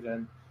received,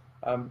 and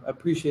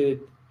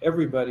appreciated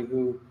everybody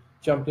who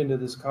jumped into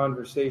this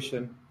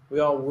conversation. We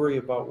all worry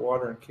about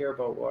water and care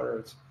about water.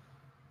 It's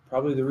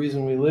probably the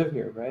reason we live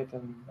here, right?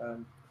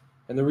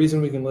 And the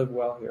reason we can live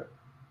well here.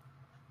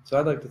 So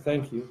I'd like to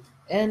thank you.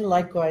 And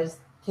likewise,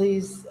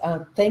 please,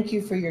 thank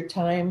you for your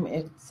time.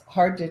 It's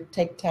hard to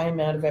take time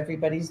out of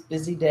everybody's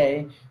busy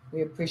day.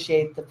 We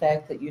appreciate the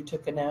fact that you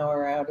took an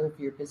hour out of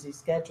your busy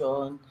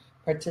schedule and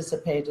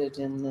participated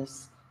in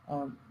this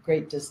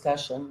great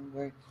discussion.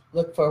 We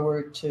look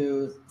forward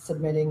to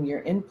submitting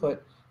your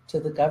input to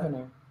the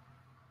governor.